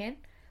last weekend.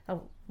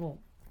 Oh, well,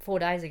 4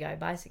 days ago,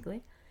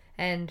 basically.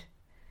 And,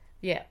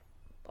 yeah,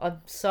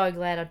 I'm so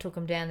glad I took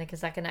them down there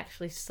because I can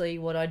actually see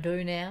what I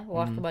do now.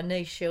 Like my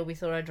niece Shelby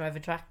thought I drove a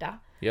tractor.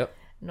 Yep.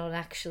 Not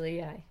actually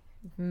a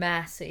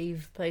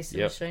massive piece of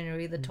Yep.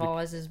 machinery. The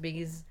tyres as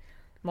big as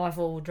my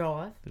four-wheel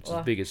drive. It's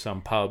as big as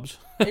some pubs.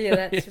 Yeah,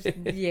 that's just,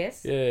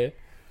 yes. Yeah.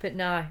 But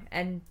no,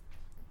 and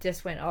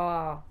just went,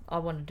 oh, I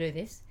want to do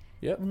this.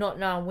 Yep. Not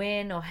knowing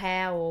when or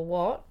how or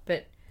what,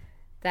 but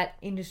that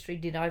industry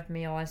did open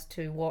my eyes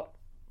to what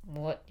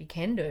you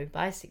can do,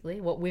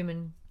 basically, what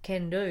women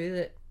can do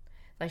that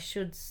they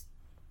should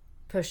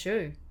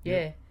pursue. Yeah.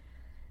 Yep.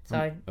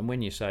 So. And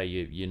when you say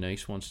your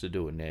niece wants to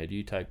do it now, do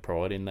you take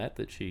pride in that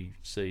she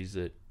sees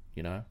that,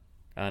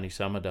 Auntie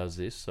Sommer does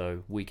this,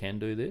 so we can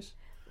do this?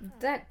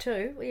 That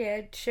too,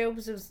 yeah.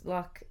 Shelbs was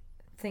like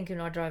thinking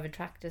I drove a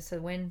tractor, so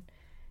when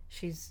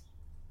she's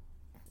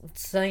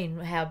seen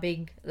how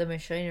big the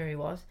machinery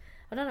was,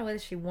 I don't know whether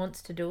she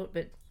wants to do it,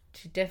 but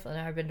she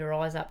definitely opened her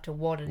eyes up to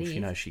what it is. She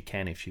knows she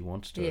can if she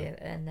wants to. Yeah,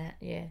 and that,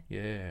 yeah.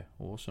 Yeah,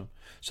 awesome.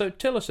 So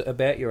tell us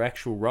about your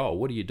actual role.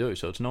 What do you do?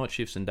 So it's night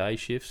shifts and day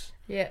shifts?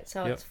 Yeah,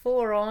 so Yep. it's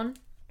 4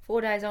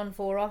 days on,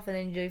 4 off, and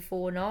then you do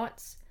 4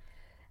 nights.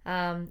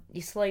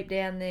 You sleep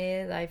down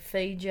there, they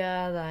feed you,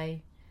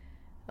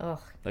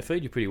 they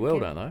feed you pretty well,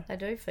 don't they? They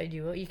do feed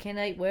you well. You can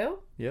eat well,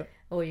 Yep.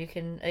 or you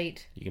can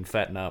eat. You can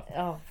fatten up.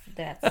 Oh,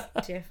 that's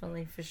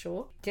definitely for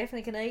sure.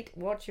 Definitely can eat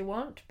what you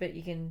want, but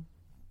you can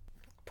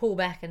pull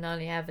back and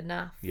only have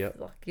enough Yep.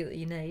 like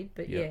you need.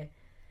 But Yep.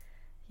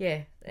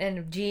 yeah, and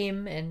a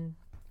gym and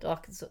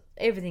like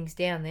everything's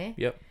down there.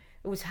 Yep.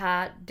 It was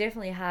hard,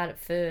 definitely hard at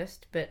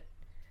first, but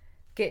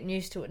getting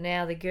used to it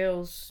now. The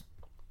girls,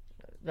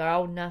 they're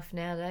old enough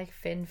now; they can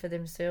fend for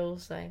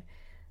themselves. They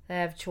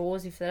have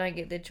chores. If they don't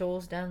get their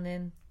chores done,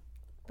 then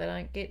they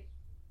don't get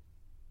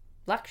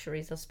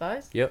luxuries, I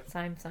suppose. Yep.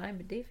 Same,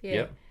 but diff. Yeah.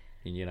 Yep.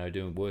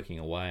 And working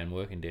away and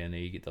working down there,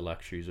 you get the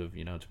luxuries of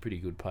it's a pretty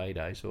good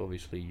payday. So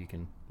obviously you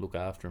can look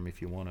after them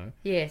if you want to.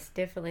 Yes,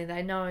 definitely.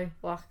 They know.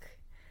 Like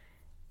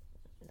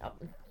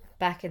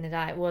back in the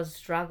day, it was a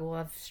struggle.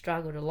 I've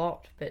struggled a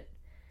lot, but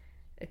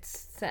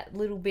it's that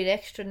little bit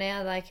extra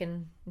now. They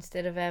can,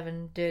 instead of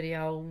having dirty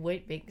old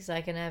wheat bix,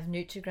 they can have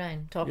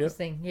Nutrigrain type Yep. of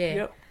thing. Yeah.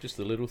 Yep. Just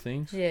the little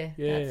things. Yeah.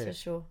 Yeah. That's for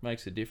sure.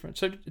 Makes a difference.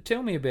 So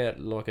tell me about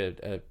like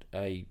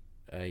a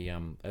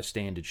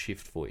standard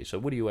shift for you. So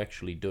what do you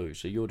actually do?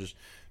 So you're just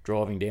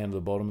driving down to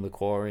the bottom of the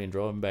quarry and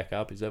driving back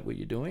up. Is that what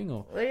you're doing,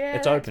 or Well, yeah,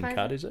 it's that's open cut?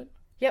 maybe- Is it?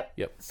 Yep.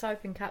 Yep. It's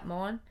open cut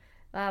mine.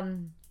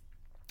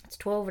 It's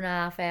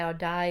 12.5-hour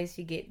days.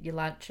 You get your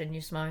lunch and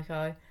your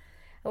smoko.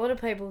 A lot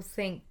of people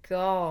think,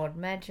 God,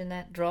 imagine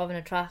that driving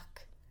a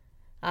truck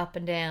up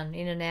and down,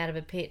 in and out of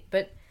a pit.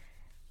 But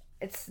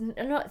it's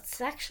not. It's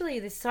actually,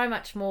 there's so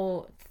much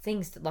more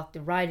things that, like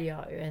the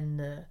radio and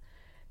the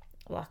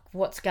like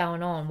what's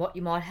going on, what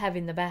you might have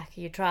in the back of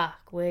your truck,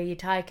 where you're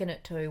taking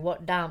it to,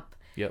 what dump.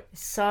 Yep.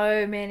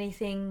 So many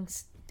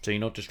things. So you're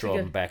not just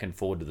driving back and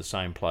forward to the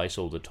same place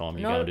all the time.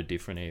 You're going to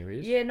different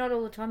areas. Yeah, not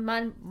all the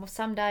time.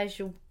 Some days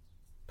you'll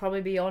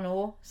probably be on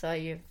ore, so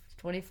you've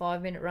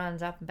 25-minute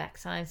runs up and back,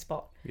 same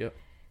spot. Yep.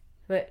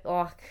 But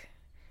like,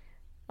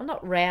 I'm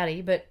not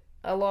rowdy, but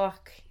I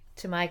like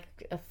to make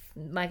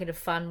it a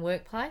fun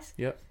workplace.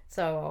 Yep.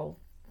 So I'll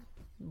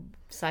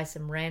say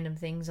some random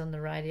things on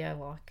the radio,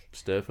 like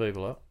Stir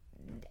people up.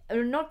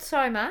 not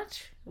so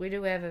much. We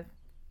do have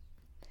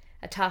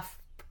a tough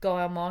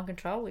guy on mind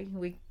control.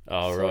 We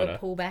sort of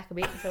pull back a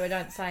bit so we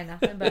don't say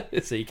nothing.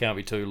 But So you can't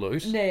be too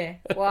loose. yeah,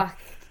 like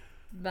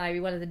maybe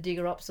one of the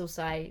digger ops will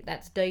say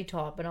that's D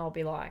type, and I'll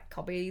be like,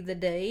 copy the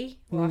D,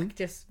 like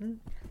just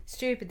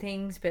stupid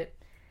things, but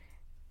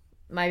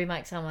maybe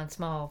make someone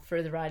smile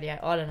through the radio.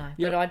 I don't know,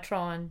 Yep. but I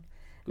try and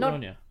Good not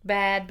on you.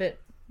 bad, but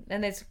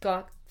and there's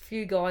got a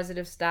few guys that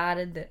have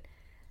started that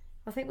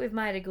I think we've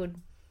made a good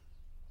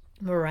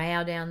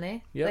morale down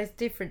there. Yep. There's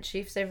different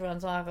shifts.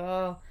 Everyone's like,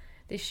 oh,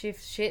 this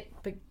shift's shit,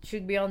 but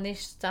should be on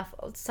this stuff.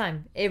 It's the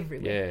same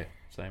everywhere. Yeah.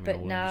 Same But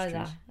in all no,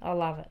 industries. I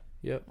love it.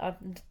 Yep. I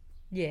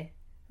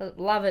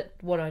love it,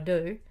 what I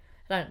do.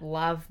 I don't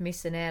love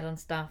missing out on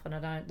stuff, and I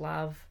don't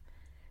love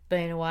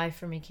being away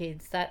from your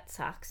kids. That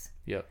sucks.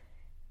 Yep.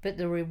 But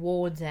the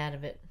rewards out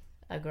of it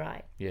are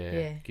great.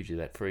 Yeah. Gives you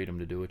that freedom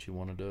to do what you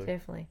want to do.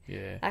 Definitely.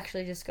 Yeah.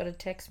 Actually, just got a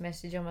text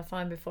message on my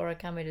phone before I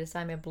come here to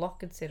say my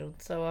block had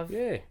settled. So I've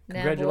Yeah. now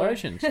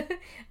Congratulations.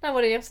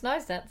 Nobody else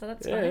knows that, so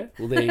that's Yeah. funny.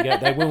 Well, there you go.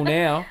 They will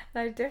now.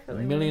 They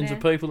definitely Millions will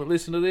of now. people that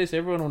listen to this,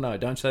 everyone will know.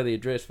 Don't say the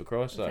address, for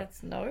Christ's sake.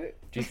 That's no.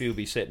 Jiffy will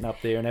be setting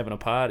up there and having a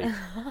party.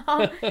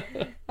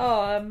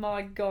 Oh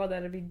my God,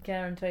 that'd be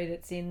guaranteed.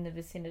 It's in the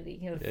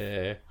vicinity of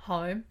Yeah.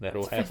 home.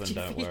 That'll For happen,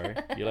 don't Jiffy. worry.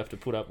 You'll have to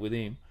put up with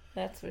him.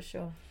 That's for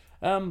sure.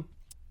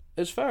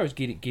 As far as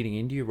getting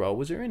into your role,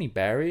 was there any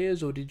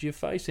barriers, or did you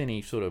face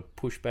any sort of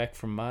pushback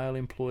from male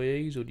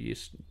employees, or do you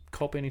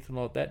cop anything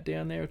like that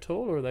down there at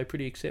all, or are they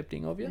pretty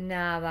accepting of you?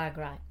 Nah, they're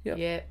great. Yep.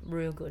 Yeah,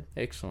 real good.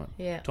 Excellent.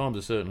 Yeah. Times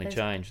have certainly There's-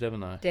 changed, haven't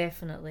they?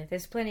 Definitely.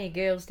 There's plenty of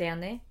girls down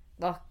there.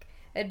 Like,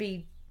 it'd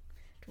be,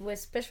 well,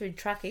 especially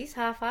truckies,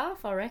 half,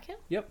 I reckon.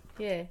 Yep.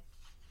 Yeah.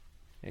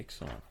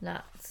 Excellent.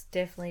 Nah, it's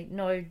definitely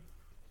no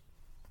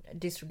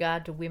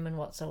disregard to women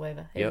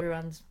whatsoever. Yep.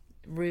 Everyone's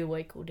real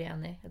equal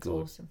down there. It's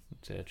Good. awesome.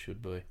 That's how it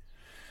should be.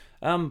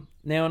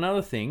 Now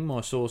another thing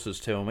my sources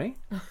tell me,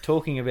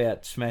 talking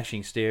about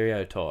smashing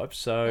stereotypes,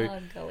 so Oh,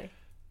 golly.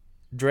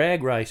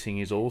 drag racing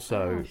is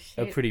also Oh, a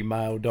shit. pretty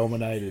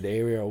male-dominated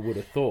area, I would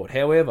have thought.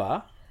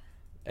 However,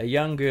 a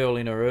young girl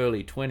in her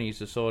early 20s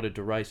decided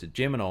to race at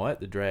Gemini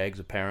at the drags,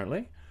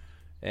 apparently,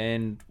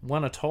 and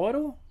won a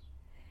title?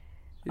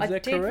 Is I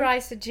that did correct?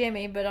 race a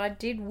Jemmy, but I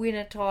did win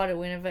a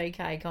title in a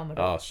VK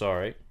Commodore. Oh,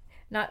 sorry.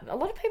 No, a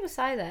lot of people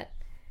say that.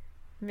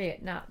 Yeah,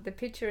 no, the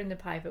picture in the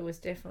paper was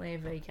definitely a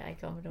VK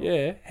Commodore.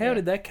 Yeah, how Yeah.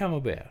 did that come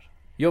about?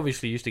 You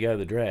obviously used to go to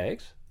the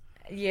drags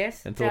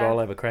Yes. and thought, I'll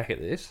have a crack at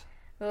this.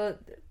 Well,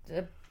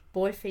 the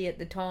boyfie at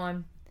the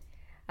time,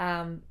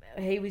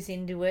 he was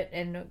into it,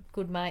 and a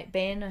good mate,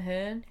 Ben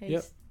Ahern,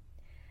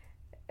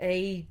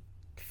 he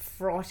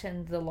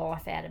frightened the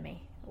life out of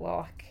me,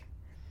 like,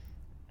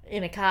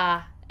 in a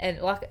car, and,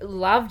 like,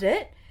 loved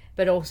it,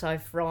 but also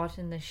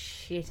frightened the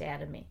shit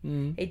out of me.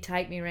 He'd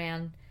take me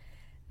around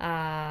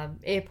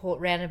airport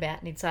roundabout,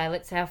 and he'd say,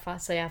 let's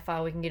see how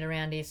far we can get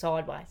around here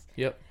sideways.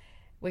 Yep.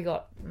 We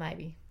got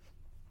maybe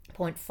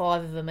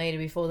 0.5 of a metre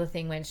before the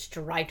thing went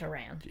straight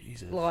around.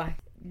 Jesus. Like,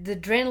 the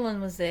adrenaline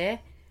was there,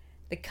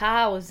 the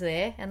car was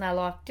there, and they're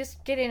like,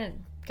 just get in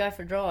and go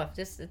for a drive.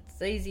 Just,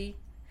 it's easy.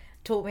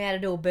 Taught me how to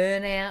do a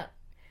burnout.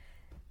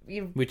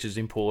 You Which is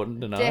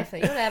important to know.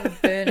 definitely got to have a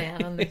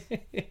burnout on this.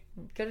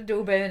 Got to do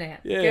a burnout.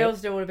 Yeah.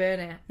 Girls do a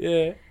burnout.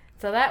 Yeah.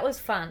 So that was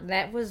fun.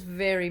 That was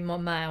very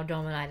male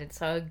dominated.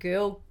 So a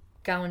girl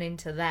going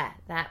into that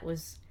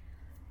was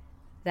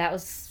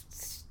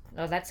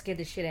oh, that scared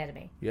the shit out of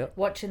me. Yep.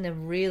 Watching the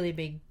really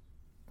big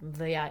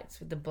V8s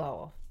with the blow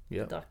off.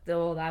 Yep. Like, they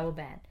were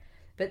bad.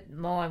 But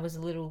mine was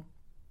a little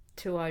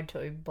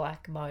 202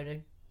 black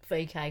motor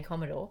VK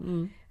Commodore.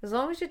 As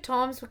long as your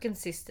times were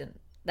consistent.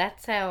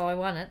 That's how I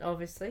won it,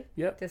 obviously.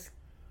 Yep. Just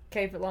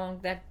keep it long.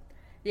 That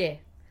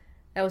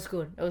was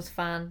good. It was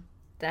fun.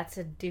 That's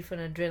a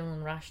different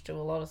adrenaline rush to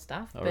a lot of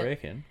stuff. I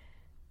reckon.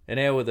 And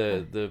how were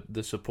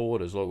the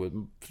supporters? Like, with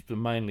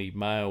mainly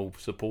male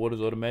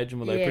supporters, I'd imagine.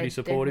 Were they Yeah, pretty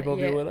supportive of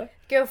definitely, you, were they?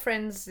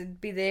 Girlfriends would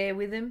be there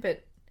with them,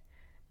 but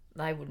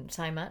they wouldn't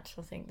say much.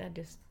 I think they'd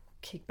just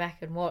kick back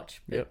and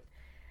watch. But Yep.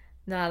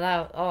 no,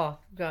 they were,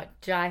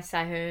 got Jace,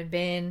 Ahern,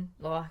 Ben,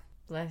 like,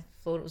 they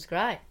thought it was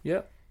great.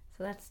 Yep.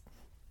 So that's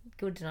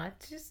good to know.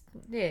 It's just,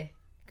 yeah,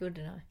 good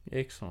to know.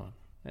 Excellent.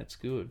 That's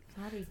good.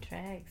 Bloody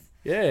trags.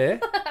 Yeah.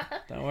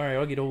 Don't worry,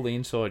 I get all the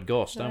inside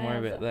goss. Don't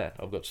worry No, about that.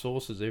 I've got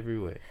sources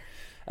everywhere.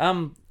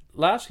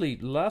 Last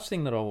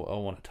thing that I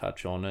want to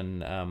touch on,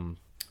 and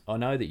I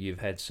know that you've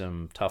had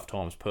some tough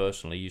times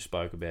personally. You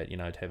spoke about,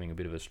 having a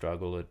bit of a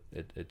struggle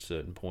at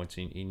certain points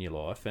in your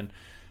life, and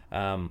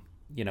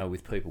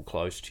with people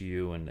close to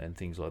you and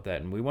things like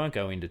that. And we won't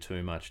go into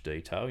too much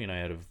detail,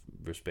 out of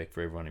respect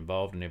for everyone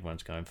involved, and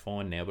everyone's going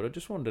fine now. But I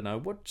just wanted to know,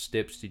 what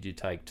steps did you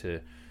take to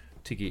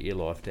get your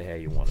life to how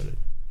you wanted it?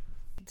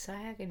 So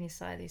how can you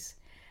say this?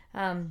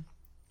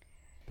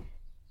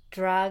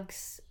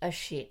 Drugs are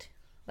shit.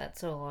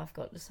 That's all I've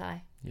got to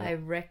say. Yep. They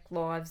wreck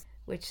lives,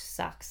 which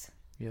sucks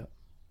Yep.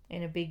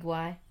 in a big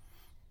way.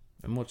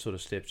 And what sort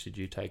of steps did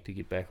you take to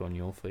get back on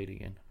your feet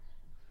again?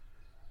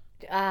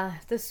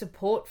 The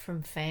support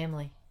from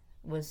family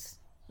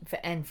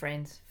and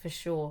friends, for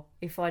sure.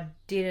 If I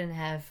didn't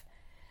have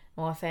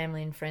my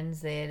family and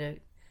friends there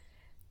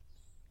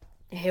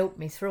to help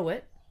me through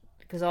it,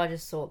 because I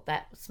just thought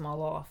that's my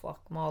life. Like,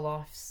 my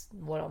life's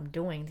what I'm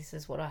doing. This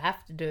is what I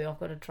have to do. I've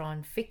got to try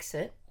and fix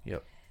it.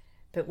 Yep.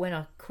 But when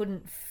I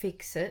couldn't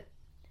fix it,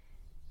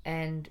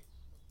 and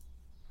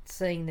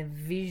seeing the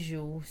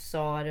visual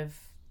side of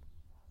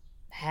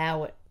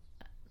how it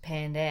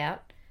panned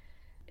out,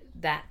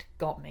 that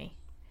got me.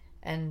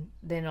 And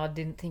then I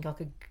didn't think I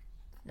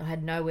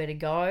had nowhere to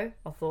go.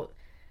 I thought,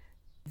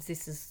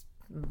 this is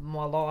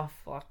my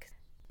life. Like,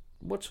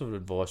 what sort of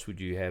advice would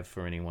you have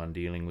for anyone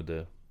dealing with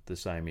the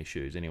same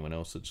issues? Anyone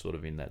else that's sort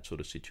of in that sort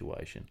of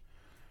situation?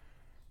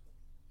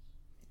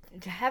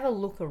 to have a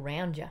look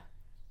around you.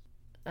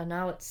 I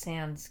know it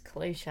sounds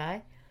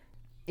cliche.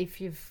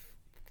 If you've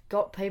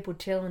got people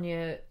telling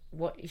you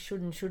what you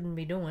should and shouldn't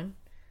be doing,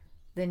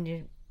 then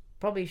you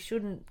probably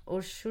shouldn't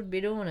or should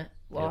be doing it.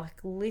 Like,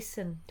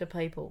 listen to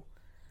people.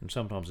 And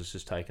sometimes it's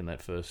just taking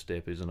that first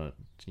step, isn't it?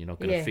 You're not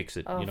going to fix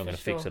it. You're not going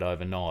to fix it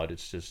overnight.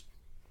 It's just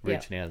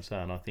reaching out and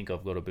saying, I think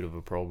I've got a bit of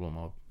a problem.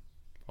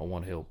 I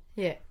want help.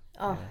 Yeah.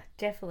 Oh,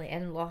 definitely.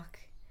 And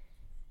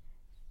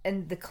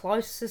and the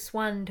closest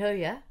one to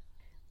you,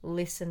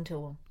 listen to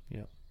them.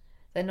 Yeah.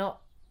 They're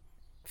not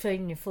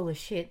feeding you full of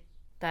shit.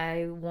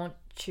 They want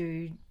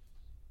you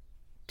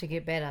to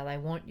get better. They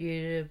want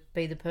you to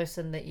be the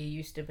person that you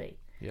used to be.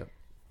 Yep.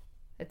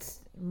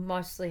 It's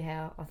mostly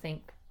how I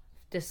think,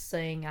 just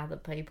seeing other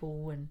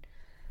people and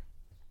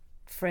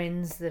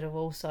friends that have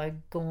also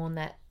gone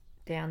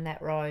down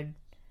that road,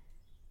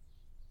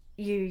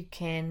 you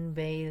can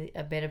be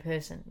a better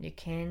person. You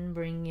can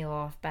bring your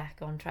life back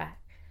on track.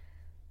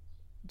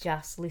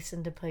 Just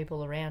listen to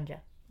people around you.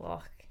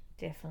 Like,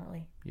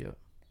 definitely. Yep.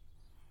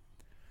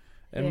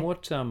 And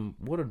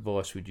what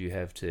advice would you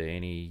have to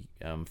any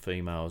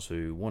females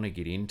who want to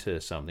get into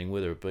something,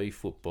 whether it be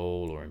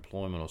football or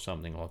employment or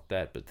something like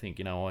that, but think,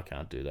 I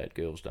can't do that,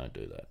 girls don't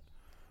do that?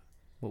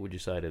 What would you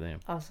say to them?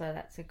 I'll say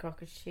that's a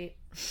crock of shit.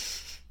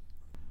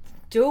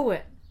 Do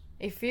it.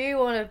 If you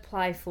want to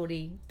play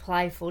footy,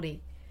 play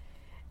footy.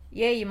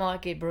 Yeah, you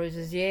might get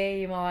bruises. Yeah,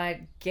 you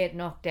might get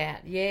knocked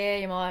out. Yeah,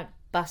 you might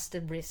bust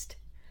a wrist.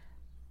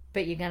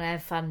 But you're going to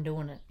have fun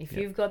doing it. If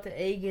you've got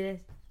the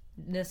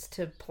eagerness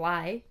to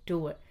play,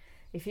 do it.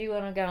 If you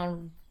want to go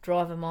and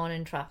drive a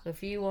mining truck,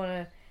 if you want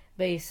to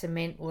be a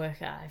cement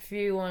worker, if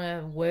you want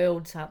to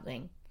weld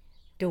something,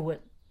 do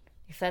it.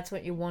 If that's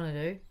what you want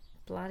to do,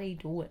 bloody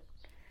do it.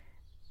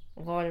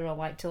 Why did I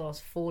wait till I was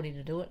 40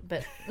 to do it?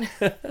 But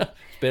it's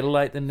better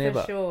late than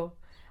never. For sure.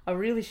 I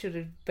really should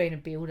have been a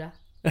builder.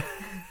 I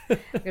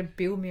could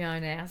build my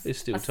own house. There's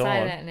still I time.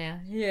 say that now.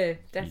 Yeah,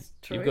 that's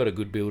true. You've got a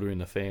good builder in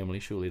the family.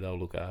 Surely they'll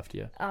look after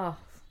you. Oh,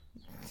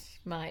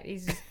 mate,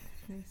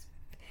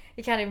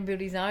 he can't even build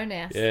his own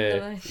house.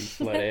 Yeah, he's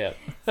flat out.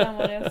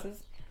 Someone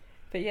else's.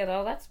 But yeah,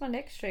 that's my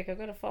next trick. I've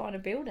got to find a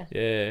builder.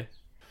 Yeah.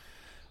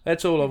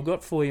 That's all I've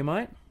got for you,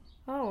 mate.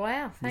 Oh,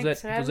 wow.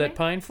 Thanks for having Was that me.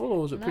 painful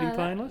or was it pretty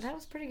painless? That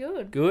was pretty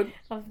good. Good?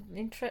 I'm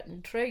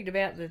intrigued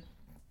about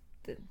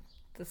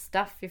the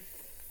stuff you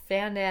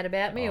found out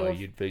about me. Oh, or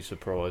you'd be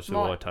surprised who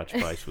I touch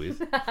base with.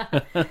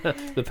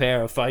 The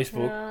power of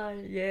Facebook.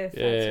 Yeah,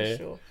 that's for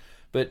sure.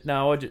 But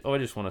no, I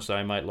just want to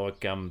say, mate,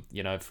 like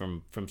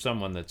from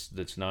someone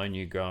that's known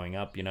you growing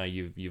up,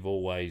 you've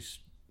always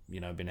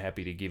been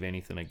happy to give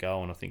anything a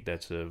go, and I think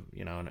that's a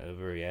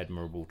very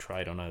admirable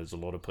trait. I know there's a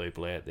lot of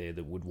people out there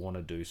that would want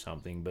to do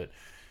something, but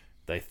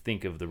they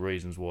think of the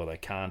reasons why they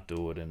can't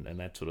do it and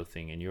that sort of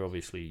thing. And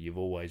you've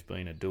always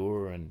been a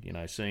doer, and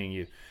seeing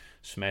you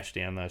smash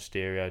down those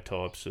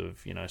stereotypes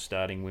of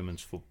starting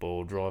women's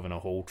football, driving a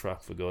haul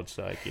truck, for God's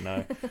sake,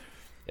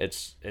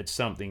 it's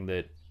something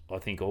that I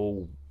think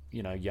all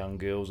young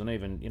girls and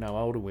even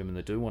older women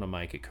that do want to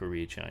make a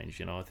career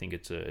change, I think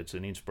it's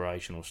an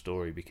inspirational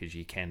story, because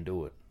you can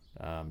do it.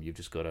 You've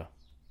just got to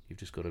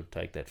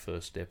take that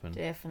first step and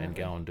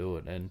go and do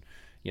it. And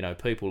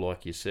people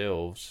like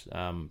yourselves,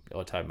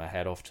 I take my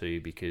hat off to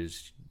you,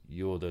 because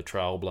you're the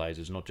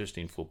trailblazers, not just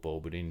in football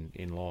but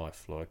in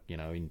life. Like,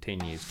 in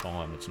 10 years'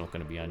 time, it's not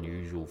going to be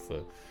unusual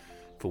for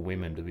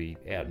women to be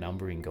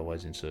outnumbering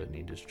guys in certain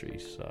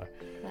industries. So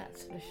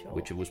that's for sure.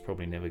 Which it was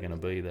probably never going to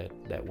be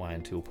that way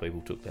until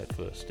people took that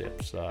first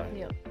step. So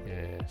yep.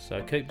 Yeah.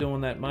 So keep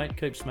doing that, mate.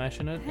 Keep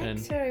smashing it.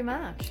 Thanks very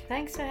much.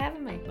 Thanks for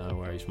having me. No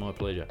worries. My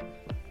pleasure.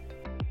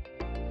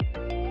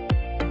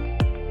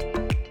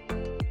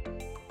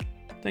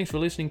 Thanks for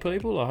listening,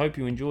 people. I hope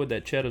you enjoyed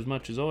that chat as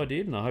much as I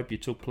did, and I hope you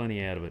took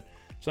plenty out of it.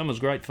 Summer's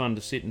great fun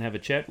to sit and have a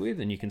chat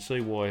with, and you can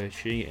see why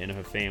she and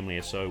her family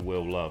are so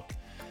well loved.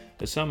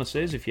 As Summer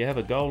says, if you have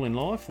a goal in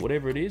life,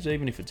 whatever it is,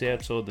 even if it's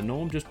outside the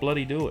norm, just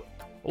bloody do it.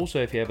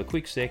 Also, if you have a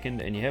quick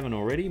second and you haven't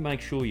already,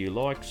 make sure you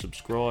like,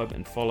 subscribe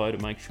and follow to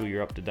make sure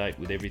you're up to date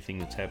with everything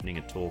that's happening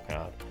at Talk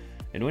Hard.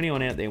 And to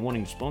anyone out there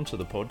wanting to sponsor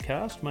the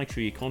podcast, make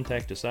sure you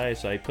contact us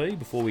ASAP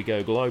before we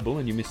go global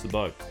and you miss the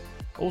boat.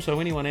 Also,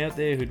 anyone out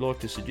there who'd like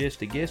to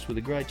suggest a guest with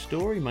a great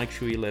story, make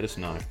sure you let us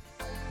know.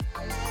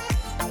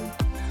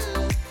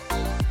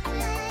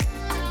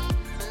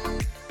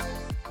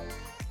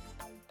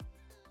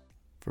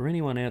 For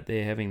anyone out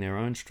there having their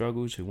own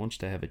struggles who wants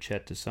to have a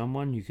chat to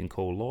someone, you can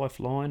call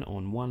Lifeline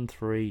on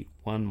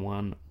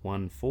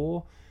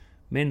 131114,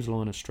 Men's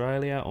Line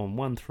Australia on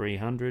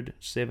 1300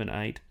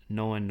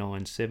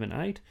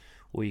 789978,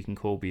 or you can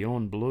call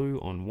Beyond Blue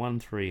on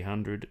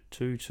 1300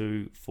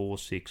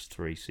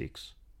 224636.